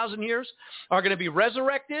in 2,000 years are going to be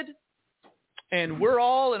resurrected, and we're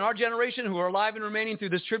all in our generation who are alive and remaining through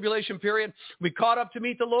this tribulation period, we caught up to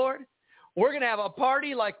meet the Lord. We're going to have a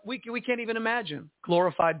party like we can't even imagine.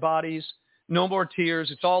 Glorified bodies, no more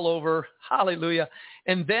tears, it's all over. Hallelujah.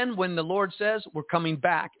 And then when the Lord says we're coming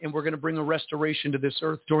back and we're going to bring a restoration to this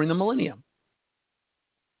earth during the millennium.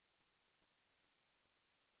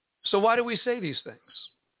 So why do we say these things?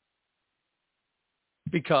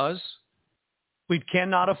 Because we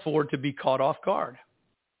cannot afford to be caught off guard.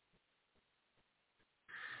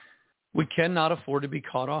 We cannot afford to be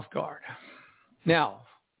caught off guard. Now,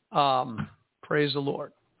 praise the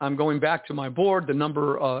Lord. I'm going back to my board. The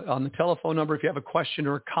number on the telephone number, if you have a question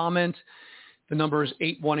or a comment, the number is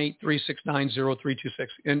 818-369-0326.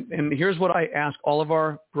 And here's what I ask all of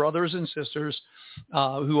our brothers and sisters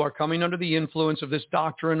who are coming under the influence of this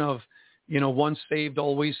doctrine of, once saved,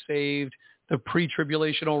 always saved, the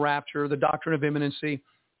pre-tribulational rapture, the doctrine of imminency.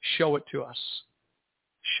 Show it to us.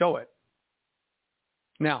 Show it.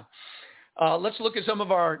 Now, let's look at some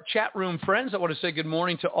of our chat room friends. I want to say good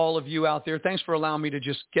morning to all of you out there. Thanks for allowing me to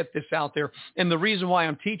just get this out there. And the reason why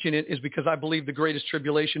I'm teaching it is because I believe the greatest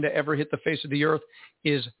tribulation to ever hit the face of the earth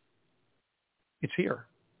it's here.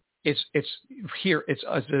 It's here. It's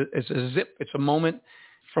a zip. It's a moment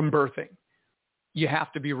from birthing. You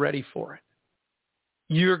have to be ready for it.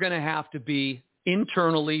 You're going to have to be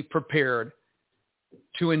internally prepared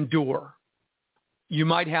to endure. You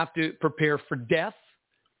might have to prepare for death,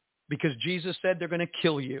 because Jesus said they're going to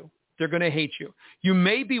kill you. They're going to hate you. You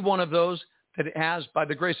may be one of those that has, by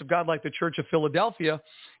the grace of God, like the Church of Philadelphia,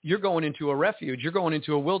 you're going into a refuge. You're going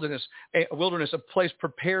into a wilderness, a place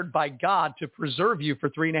prepared by God to preserve you for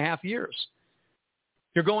 3.5 years.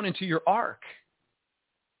 You're going into your ark.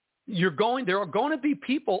 There are going to be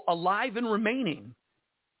people alive and remaining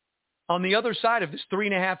on the other side of this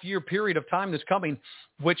 3.5 year period of time that's coming,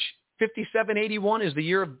 which 5781 is the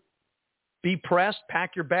year of be pressed,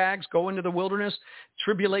 pack your bags, go into the wilderness,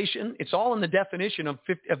 tribulation. It's all in the definition of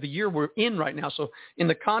the year we're in right now. So in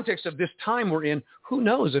the context of this time we're in, who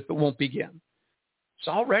knows if it won't begin? It's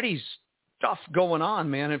already stuff going on,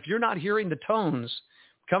 man. If you're not hearing the tones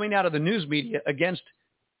coming out of the news media against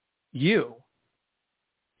you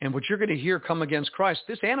and what you're going to hear come against Christ,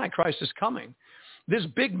 this Antichrist is coming. This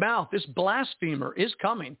big mouth, this blasphemer is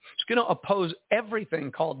coming. He's going to oppose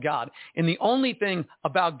everything called God. And the only thing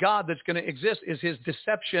about God that's going to exist is his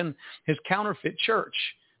deception, his counterfeit church,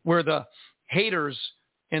 where the haters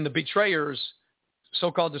and the betrayers,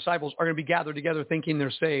 so-called disciples, are going to be gathered together thinking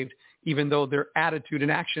they're saved, even though their attitude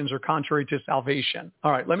and actions are contrary to salvation.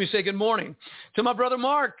 All right, let me say good morning to my brother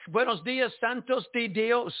Mark. Buenos dias, santos de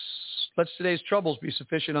Dios. Let today's troubles be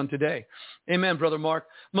sufficient on today. Amen, brother Mark.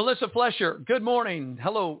 Melissa Flesher, good morning.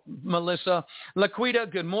 Hello, Melissa.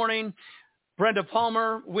 Laquita, good morning. Brenda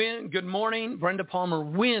Palmer Wynn, good morning. Brenda Palmer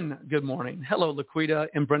Wynn, good morning. Hello, Laquita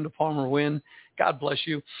and Brenda Palmer Wynn. God bless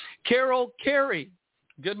you. Carol Carey,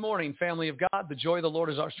 good morning, family of God. The joy of the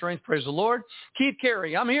Lord is our strength. Praise the Lord. Keith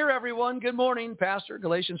Carey, I'm here, everyone. Good morning, Pastor.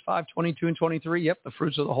 Galatians 5:22 and 23. Yep, the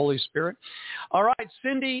fruits of the Holy Spirit. All right,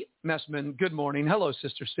 Cindy Messman, good morning. Hello,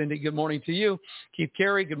 Sister Cindy. Good morning to you. Keith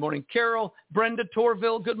Carey, good morning. Carol. Brenda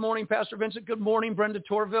Torville, good morning, Pastor Vincent. Good morning, Brenda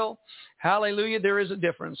Torville. Hallelujah, there is a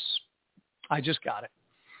difference. I just got it.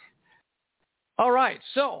 All right,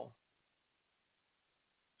 so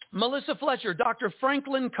Melissa Fletcher, Dr.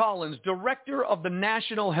 Franklin Collins, director of the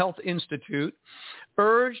National Health Institute,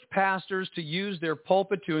 urged pastors to use their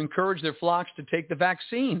pulpit to encourage their flocks to take the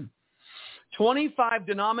vaccine. 25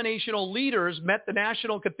 denominational leaders met the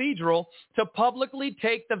National Cathedral to publicly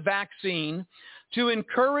take the vaccine to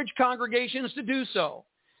encourage congregations to do so.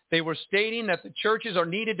 They were stating that the churches are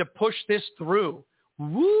needed to push this through.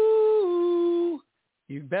 Woo!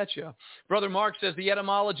 You betcha. Brother Mark says the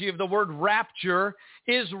etymology of the word rapture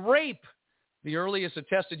is rape. The earliest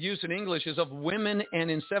attested use in English is of women,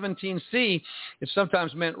 and in 17C, it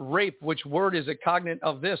sometimes meant rape, which word is a cognate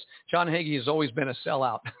of this. John Hagee has always been a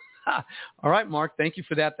sellout. All right, Mark, thank you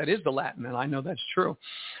for that. That is the Latin, and I know that's true.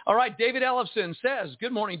 All right, David Ellison says,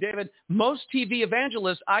 good morning, David. Most TV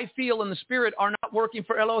evangelists, I feel in the spirit, are not working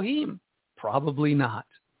for Elohim. Probably not.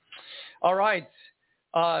 All right.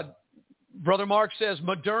 Brother Mark says,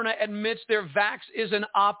 Moderna admits their vax is an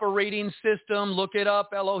operating system. Look it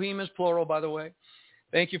up. Elohim is plural, by the way.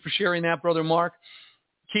 Thank you for sharing that, Brother Mark.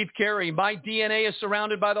 Keith Carey, my DNA is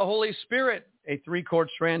surrounded by the Holy Spirit. A 3-cord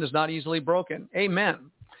strand is not easily broken. Amen.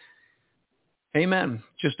 Amen.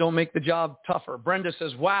 Just don't make the job tougher. Brenda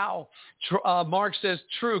says, wow. Mark says,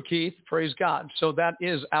 true, Keith. Praise God. So that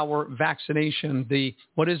is our vaccination.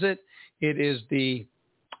 What is it? It is the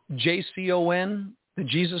JCON, the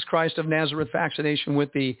Jesus Christ of Nazareth vaccination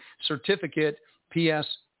with the certificate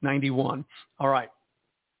PS91. All right.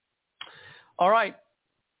 All right.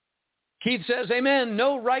 Keith says, amen.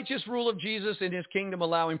 No righteous rule of Jesus in his kingdom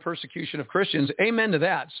allowing persecution of Christians. Amen to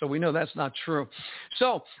that. So we know that's not true.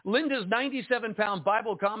 So Linda's 97-pound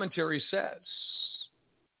Bible commentary says,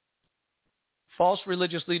 false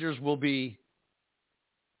religious leaders will be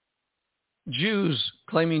Jews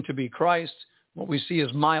claiming to be Christ. What we see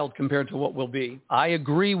is mild compared to what will be. I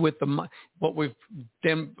agree with what we've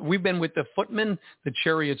been with the footmen. The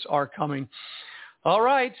chariots are coming. All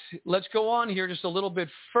right, let's go on here just a little bit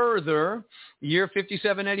further. Year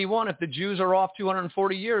 5781, if the Jews are off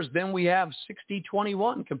 240 years, then we have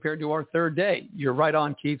 6021 compared to our third day. You're right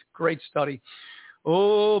on, Keith. Great study.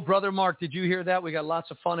 Oh, Brother Mark, did you hear that? We got lots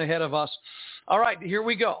of fun ahead of us. All right, here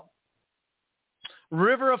we go.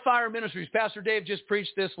 River of Fire Ministries. Pastor Dave just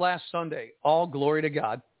preached this last Sunday. All glory to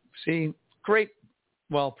God. See, great.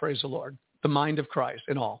 Well, praise the Lord. The mind of Christ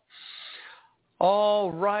in all. All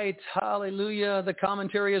right. Hallelujah. The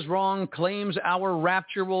commentary is wrong. Claims our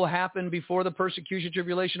rapture will happen before the persecution,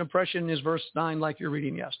 tribulation, oppression is verse 9 like you're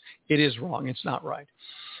reading. Yes, it is wrong. It's not right.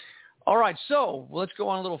 All right. So let's go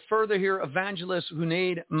on a little further here. Evangelist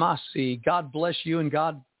Hunaid Masi. God bless you and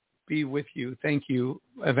God be with you. Thank you,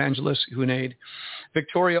 Evangelist Hunaid.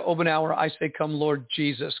 Victoria Obenauer, I say, come, Lord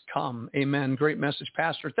Jesus, come. Amen. Great message,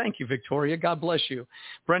 Pastor. Thank you, Victoria. God bless you.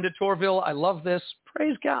 Brenda Torville, I love this.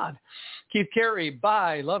 Praise God. Keith Carey,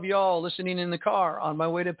 bye. Love you all listening in the car on my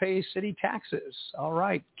way to pay city taxes. All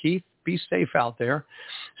right, Keith, be safe out there.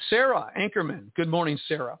 Sarah Anchorman, good morning,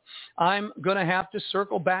 Sarah. I'm going to have to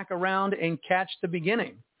circle back around and catch the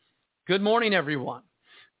beginning. Good morning, everyone.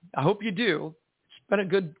 I hope you do. Been a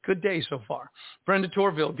good day so far. Brenda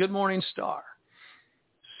Torville, good morning, Star.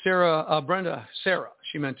 Sarah,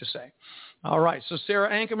 she meant to say. All right, so Sarah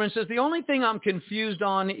Ankerman says, the only thing I'm confused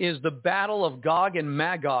on is the battle of Gog and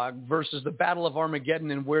Magog versus the battle of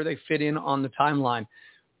Armageddon and where they fit in on the timeline.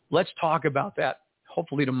 Let's talk about that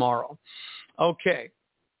hopefully tomorrow. Okay.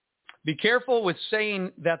 Be careful with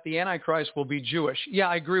saying that the Antichrist will be Jewish. Yeah,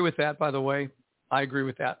 I agree with that, by the way. I agree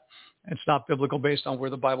with that. It's not biblical based on where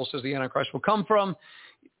the Bible says the Antichrist will come from.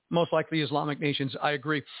 Most likely Islamic nations. I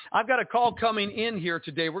agree. I've got a call coming in here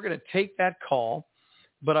today. We're going to take that call,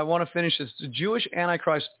 but I want to finish this. The Jewish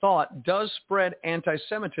Antichrist thought does spread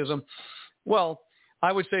anti-Semitism. Well,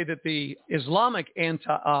 I would say that the Islamic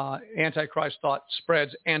Antichrist thought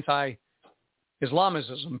spreads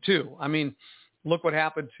anti-Islamism too. I mean, look what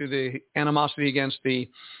happened to the animosity against the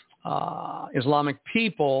Islamic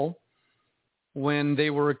people when they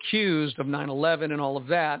were accused of 9/11 and all of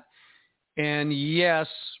that. And yes,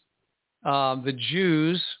 the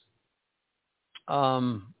Jews,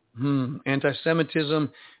 anti-Semitism,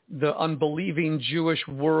 the unbelieving Jewish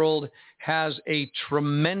world has a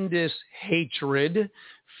tremendous hatred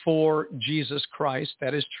for Jesus Christ.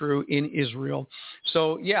 That is true in Israel.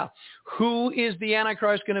 So, yeah, who is the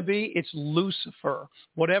Antichrist going to be? It's Lucifer.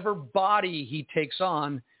 Whatever body he takes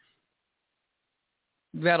on,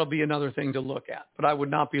 that'll be another thing to look at. But I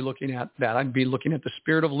would not be looking at that. I'd be looking at the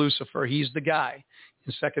spirit of Lucifer. He's the guy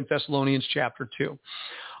in 2 Thessalonians chapter 2.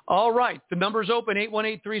 All right. The number's open,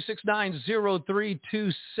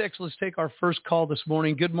 818-369-0326. Let's take our first call this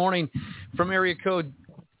morning. Good morning from area code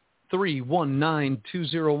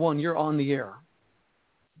 319201. You're on the air.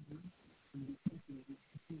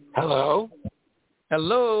 Hello.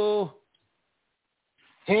 Hello.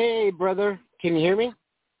 Hey, brother. Can you hear me?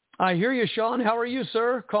 I hear you, Sean. How are you,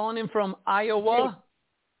 sir? Calling in from Iowa.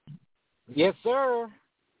 Yes, sir.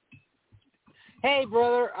 Hey,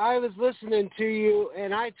 brother. I was listening to you,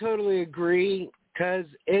 and I totally agree, because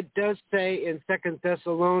it does say in 2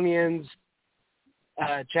 Thessalonians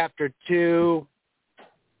chapter 2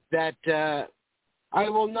 that I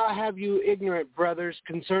will not have you ignorant, brothers,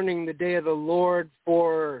 concerning the day of the Lord,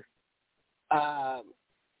 for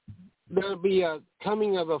there'll be a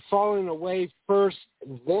coming of a falling away first,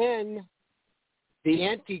 then the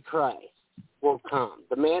Antichrist will come,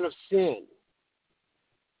 the man of sin.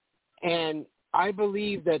 And I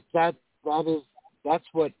believe that's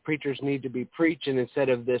what preachers need to be preaching instead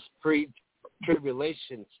of this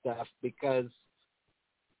pre-tribulation stuff, because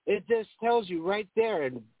it just tells you right there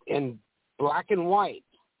in black and white,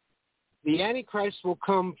 the Antichrist will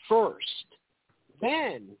come first.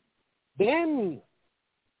 Then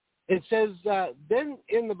it says, then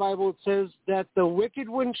in the Bible it says that the wicked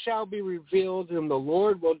one shall be revealed, and the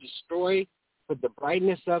Lord will destroy with the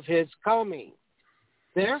brightness of his coming.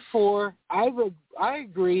 Therefore, I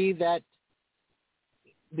agree that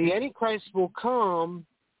the Antichrist will come,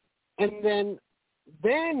 and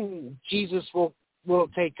then Jesus will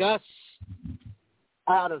take us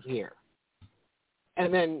out of here.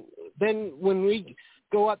 And then when we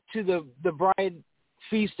go up to the bride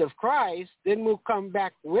feast of Christ, then we'll come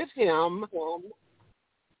back with him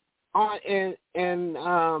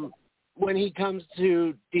when he comes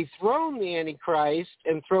to dethrone the Antichrist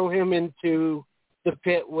and throw him into the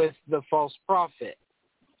pit with the false prophet.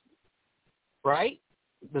 Right?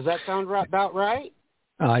 Does that sound about right?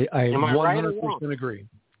 I 100% right agree.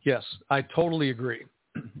 Yes, I totally agree.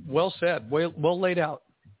 Well said. Well laid out.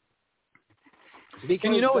 Because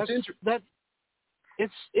and you know,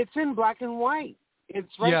 it's in black and white.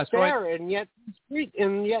 It's right there, and yet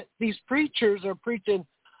these preachers are preaching,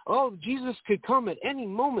 oh, Jesus could come at any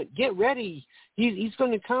moment. Get ready. He's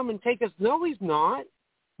going to come and take us. No, he's not.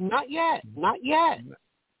 Not yet. Not yet.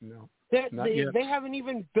 No. They haven't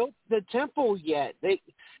even built the temple yet. The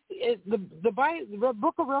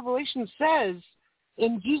book of Revelation says,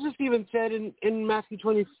 and Jesus even said in Matthew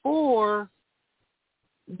 24,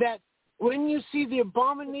 that when you see the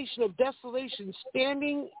abomination of desolation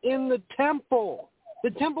standing in the temple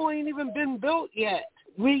ain't even been built yet.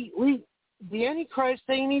 The Antichrist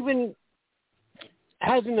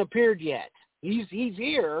hasn't appeared yet. He's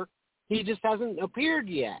here. He just hasn't appeared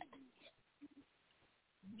yet.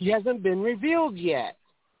 He hasn't been revealed yet.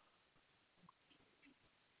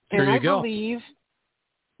 There you go.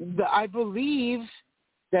 I believe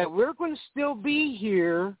that we're going to still be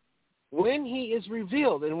here when he is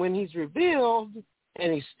revealed. And when he's revealed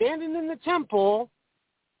and he's standing in the temple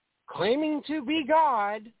claiming to be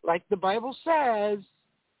God, like the Bible says,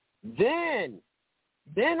 then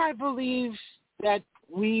I believe that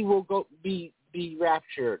we will be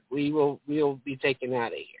raptured. We'll be taken out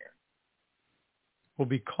of here. We'll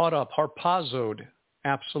be caught up. Harpazoed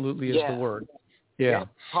absolutely is the word. Yeah. Yep.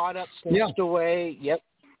 Caught up, snatched away. Yep.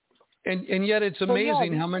 And yet it's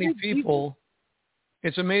amazing how many people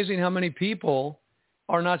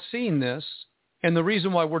are not seeing this. And the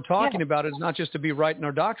reason why we're talking about it is not just to be right in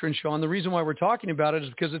our doctrine, Sean. The reason why we're talking about it is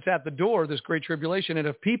because it's at the door, this great tribulation. And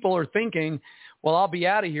if people are thinking, well, I'll be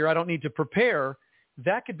out of here, I don't need to prepare,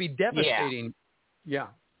 that could be devastating. Yeah.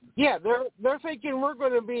 Yeah, they're thinking we're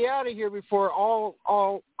going to be out of here before all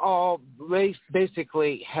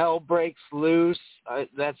basically hell breaks loose.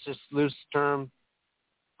 That's just loose term.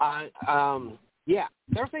 Yeah,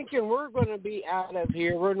 they're thinking we're going to be out of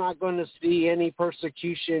here. We're not going to see any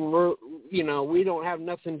persecution. We don't have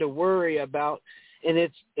nothing to worry about, and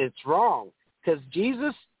it's wrong, because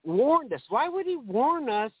Jesus warned us. Why would he warn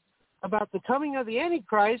us about the coming of the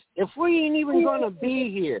Antichrist if we ain't even going to be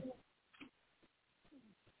here?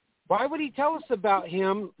 Why would he tell us about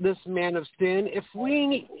him, this man of sin, if we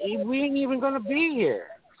ain't even going to be here?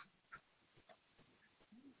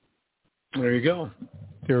 There you go.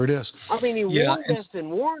 Here it is. I mean, he warned us and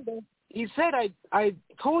warned us. He said, I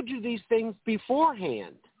told you these things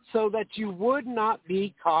beforehand so that you would not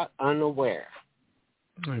be caught unaware.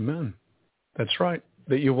 Amen. That's right.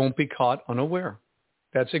 That you won't be caught unaware.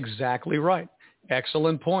 That's exactly right.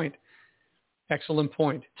 Excellent point. Excellent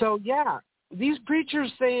point. So, yeah, these preachers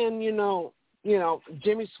saying,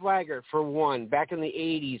 Jimmy Swaggart, for one, back in the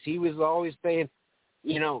 80s, he was always saying,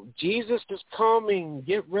 Jesus is coming,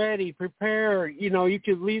 get ready, prepare. You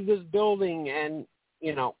could leave this building and,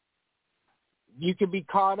 you could be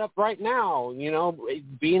caught up right now,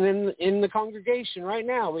 being in the congregation right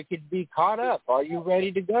now. We could be caught up. Are you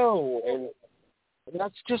ready to go? And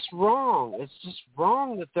that's just wrong. It's just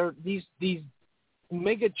wrong that these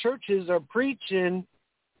mega churches are preaching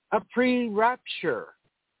a pre-rapture.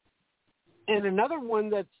 And another one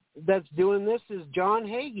that's doing this is John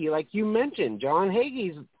Hagee, like you mentioned. John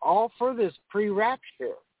Hagee's all for this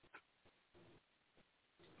pre-rapture.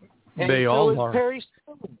 And they so all is are. Perry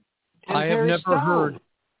Stone.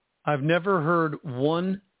 I've never heard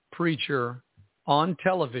one preacher on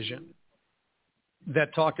television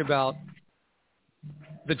that talked about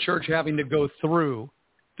the church having to go through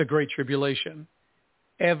the Great Tribulation.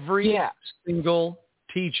 Every single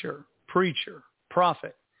teacher, preacher,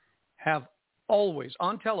 prophet have always,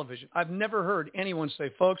 on television, I've never heard anyone say,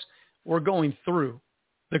 folks, we're going through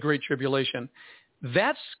the Great Tribulation.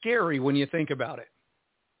 That's scary when you think about it.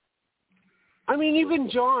 I mean, even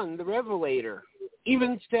John, the Revelator,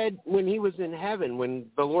 even said when he was in heaven, when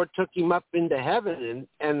the Lord took him up into heaven,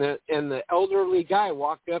 and the elderly guy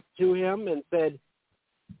walked up to him and said,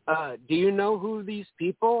 do you know who these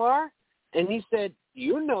people are? And he said,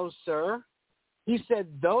 you know, sir. He said,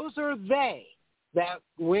 those are they that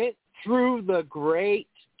went through the Great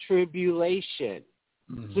Tribulation.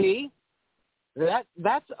 Mm-hmm. See?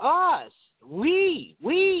 That's us.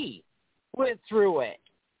 We went through it.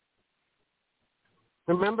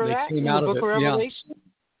 Remember that in the book of Revelation?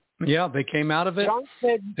 Yeah, they came out of it. John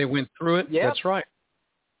said, they went through it. Yep. That's right.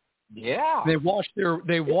 Yeah. They washed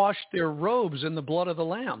their robes in the blood of the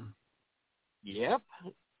Lamb. Yep.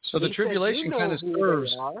 So the tribulation kind of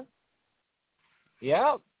serves.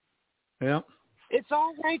 Yep. Yep. It's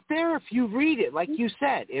all right there if you read it, like you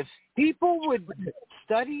said. If people would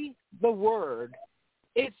study the Word,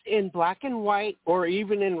 it's in black and white or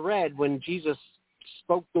even in red when Jesus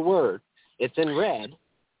spoke the Word. It's in red.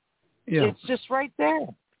 Yeah. It's just right there.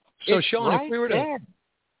 So, it's Sean, right if we were to,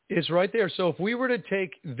 it's right there. So if we were to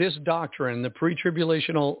take this doctrine, the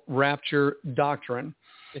pre-tribulational rapture doctrine,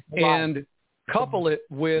 and couple it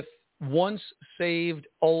with once saved,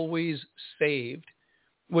 always saved,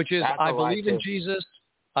 which is I believe in Jesus,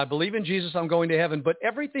 I'm going to heaven. But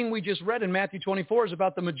everything we just read in Matthew 24 is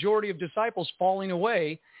about the majority of disciples falling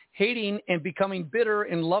away, hating and becoming bitter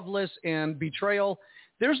and loveless and betrayal.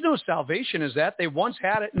 There's no salvation as that. They once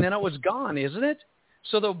had it and then it was gone, isn't it?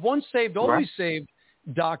 So the once saved, always saved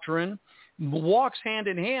doctrine walks hand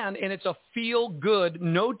in hand, and it's a feel-good,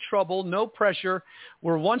 no trouble, no pressure.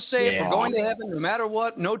 We're once saved, we're going to heaven no matter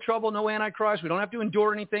what, no trouble, no Antichrist. We don't have to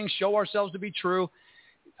endure anything, show ourselves to be true.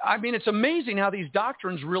 I mean, it's amazing how these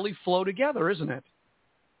doctrines really flow together, isn't it?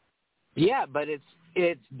 Yeah, but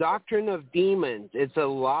it's doctrine of demons. It's a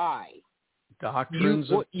lie.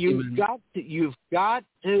 Doctrines of demons. You've got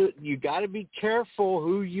to be careful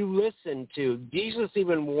who you listen to. Jesus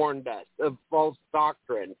even warned us of false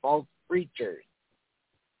doctrine, false preachers.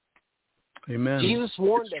 Amen. Jesus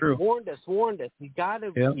warned us.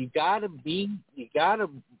 You gotta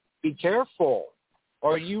be careful,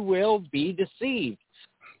 or you will be deceived.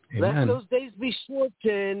 Amen. Let those days be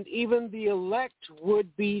shortened. Even the elect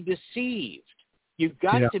would be deceived. You've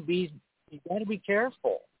got to be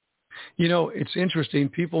careful. You know, it's interesting.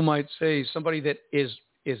 People might say somebody that is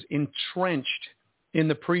entrenched in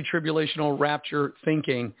the pre-tribulational rapture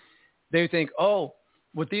thinking, they think, oh,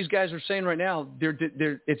 what these guys are saying right now,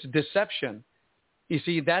 it's deception. You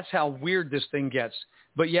see, that's how weird this thing gets.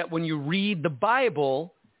 But yet when you read the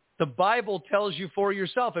Bible tells you for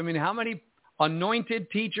yourself. I mean, how many anointed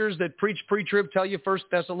teachers that preach pre-trib tell you 1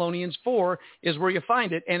 Thessalonians 4 is where you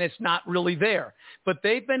find it, and it's not really there. But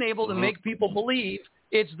they've been able to make people believe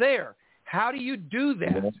it's there. How do you do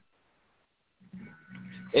that?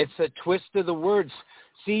 It's a twist of the words.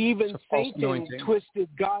 See, even Satan twisted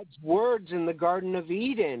God's words in the Garden of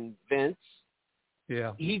Eden, Vince.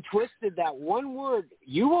 Yeah. He twisted that one word,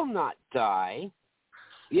 you will not die.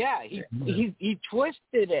 Yeah, he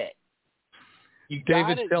twisted it. If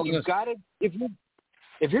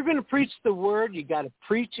you're going to preach the word, you got to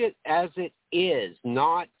preach it as it is,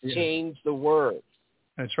 not change the words.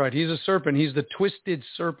 That's right. He's a serpent. He's the twisted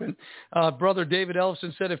serpent. Brother David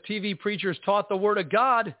Ellison said if TV preachers taught the word of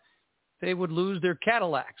God, they would lose their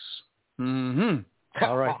Cadillacs. Mm-hmm.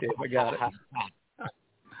 All right, Dave, I got it.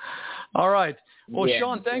 All right. Well, yeah.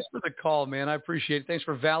 Sean, thanks for the call, man. I appreciate it. Thanks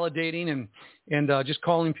for validating and just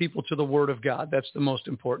calling people to the word of God. That's the most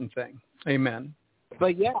important thing. Amen.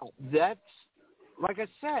 But, yeah, that's, like I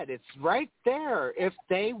said, it's right there. If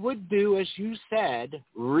they would do, as you said,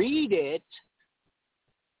 read it.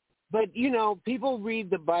 But, you know, people read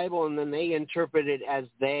the Bible and then they interpret it as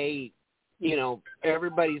they, you know,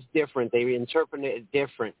 everybody's different. They interpret it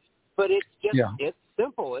different. But it's just, it's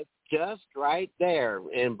simple. It's just right there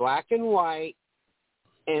in black and white.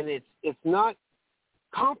 And it's not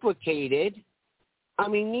complicated. I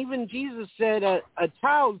mean, even Jesus said a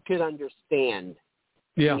child could understand.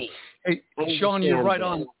 Yeah. Hey, Sean, you're right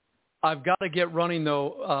on. I've got to get running,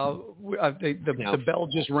 though. The bell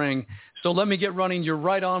just rang. So let me get running. You're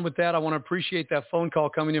right on with that. I want to appreciate that phone call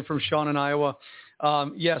coming in from Sean in Iowa.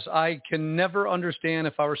 Yes, I can never understand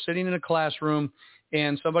if I were sitting in a classroom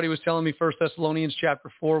and somebody was telling me 1 Thessalonians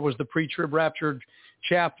chapter 4 was the pre-trib raptured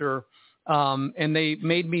chapter, and they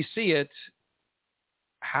made me see it.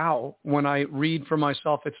 How? When I read for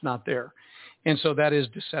myself, it's not there. And so that is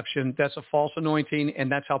deception. That's a false anointing,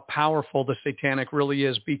 and that's how powerful the satanic really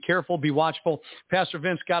is. Be careful. Be watchful. Pastor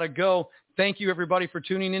Vince, got to go. Thank you, everybody, for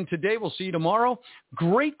tuning in today. We'll see you tomorrow.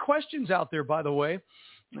 Great questions out there, by the way,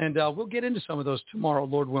 and we'll get into some of those tomorrow,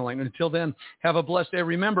 Lord willing. Until then, have a blessed day.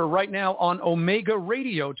 Remember, right now on Omega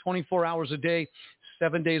Radio, 24 hours a day,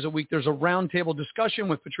 7 days a week, there's a roundtable discussion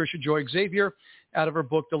with Patricia Joy Xavier out of her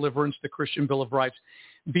book, Deliverance, The Christian Bill of Rights.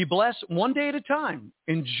 Be blessed one day at a time.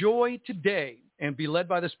 Enjoy today and be led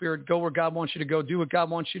by the Spirit. Go where God wants you to go. Do what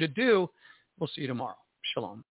God wants you to do. We'll see you tomorrow. Shalom.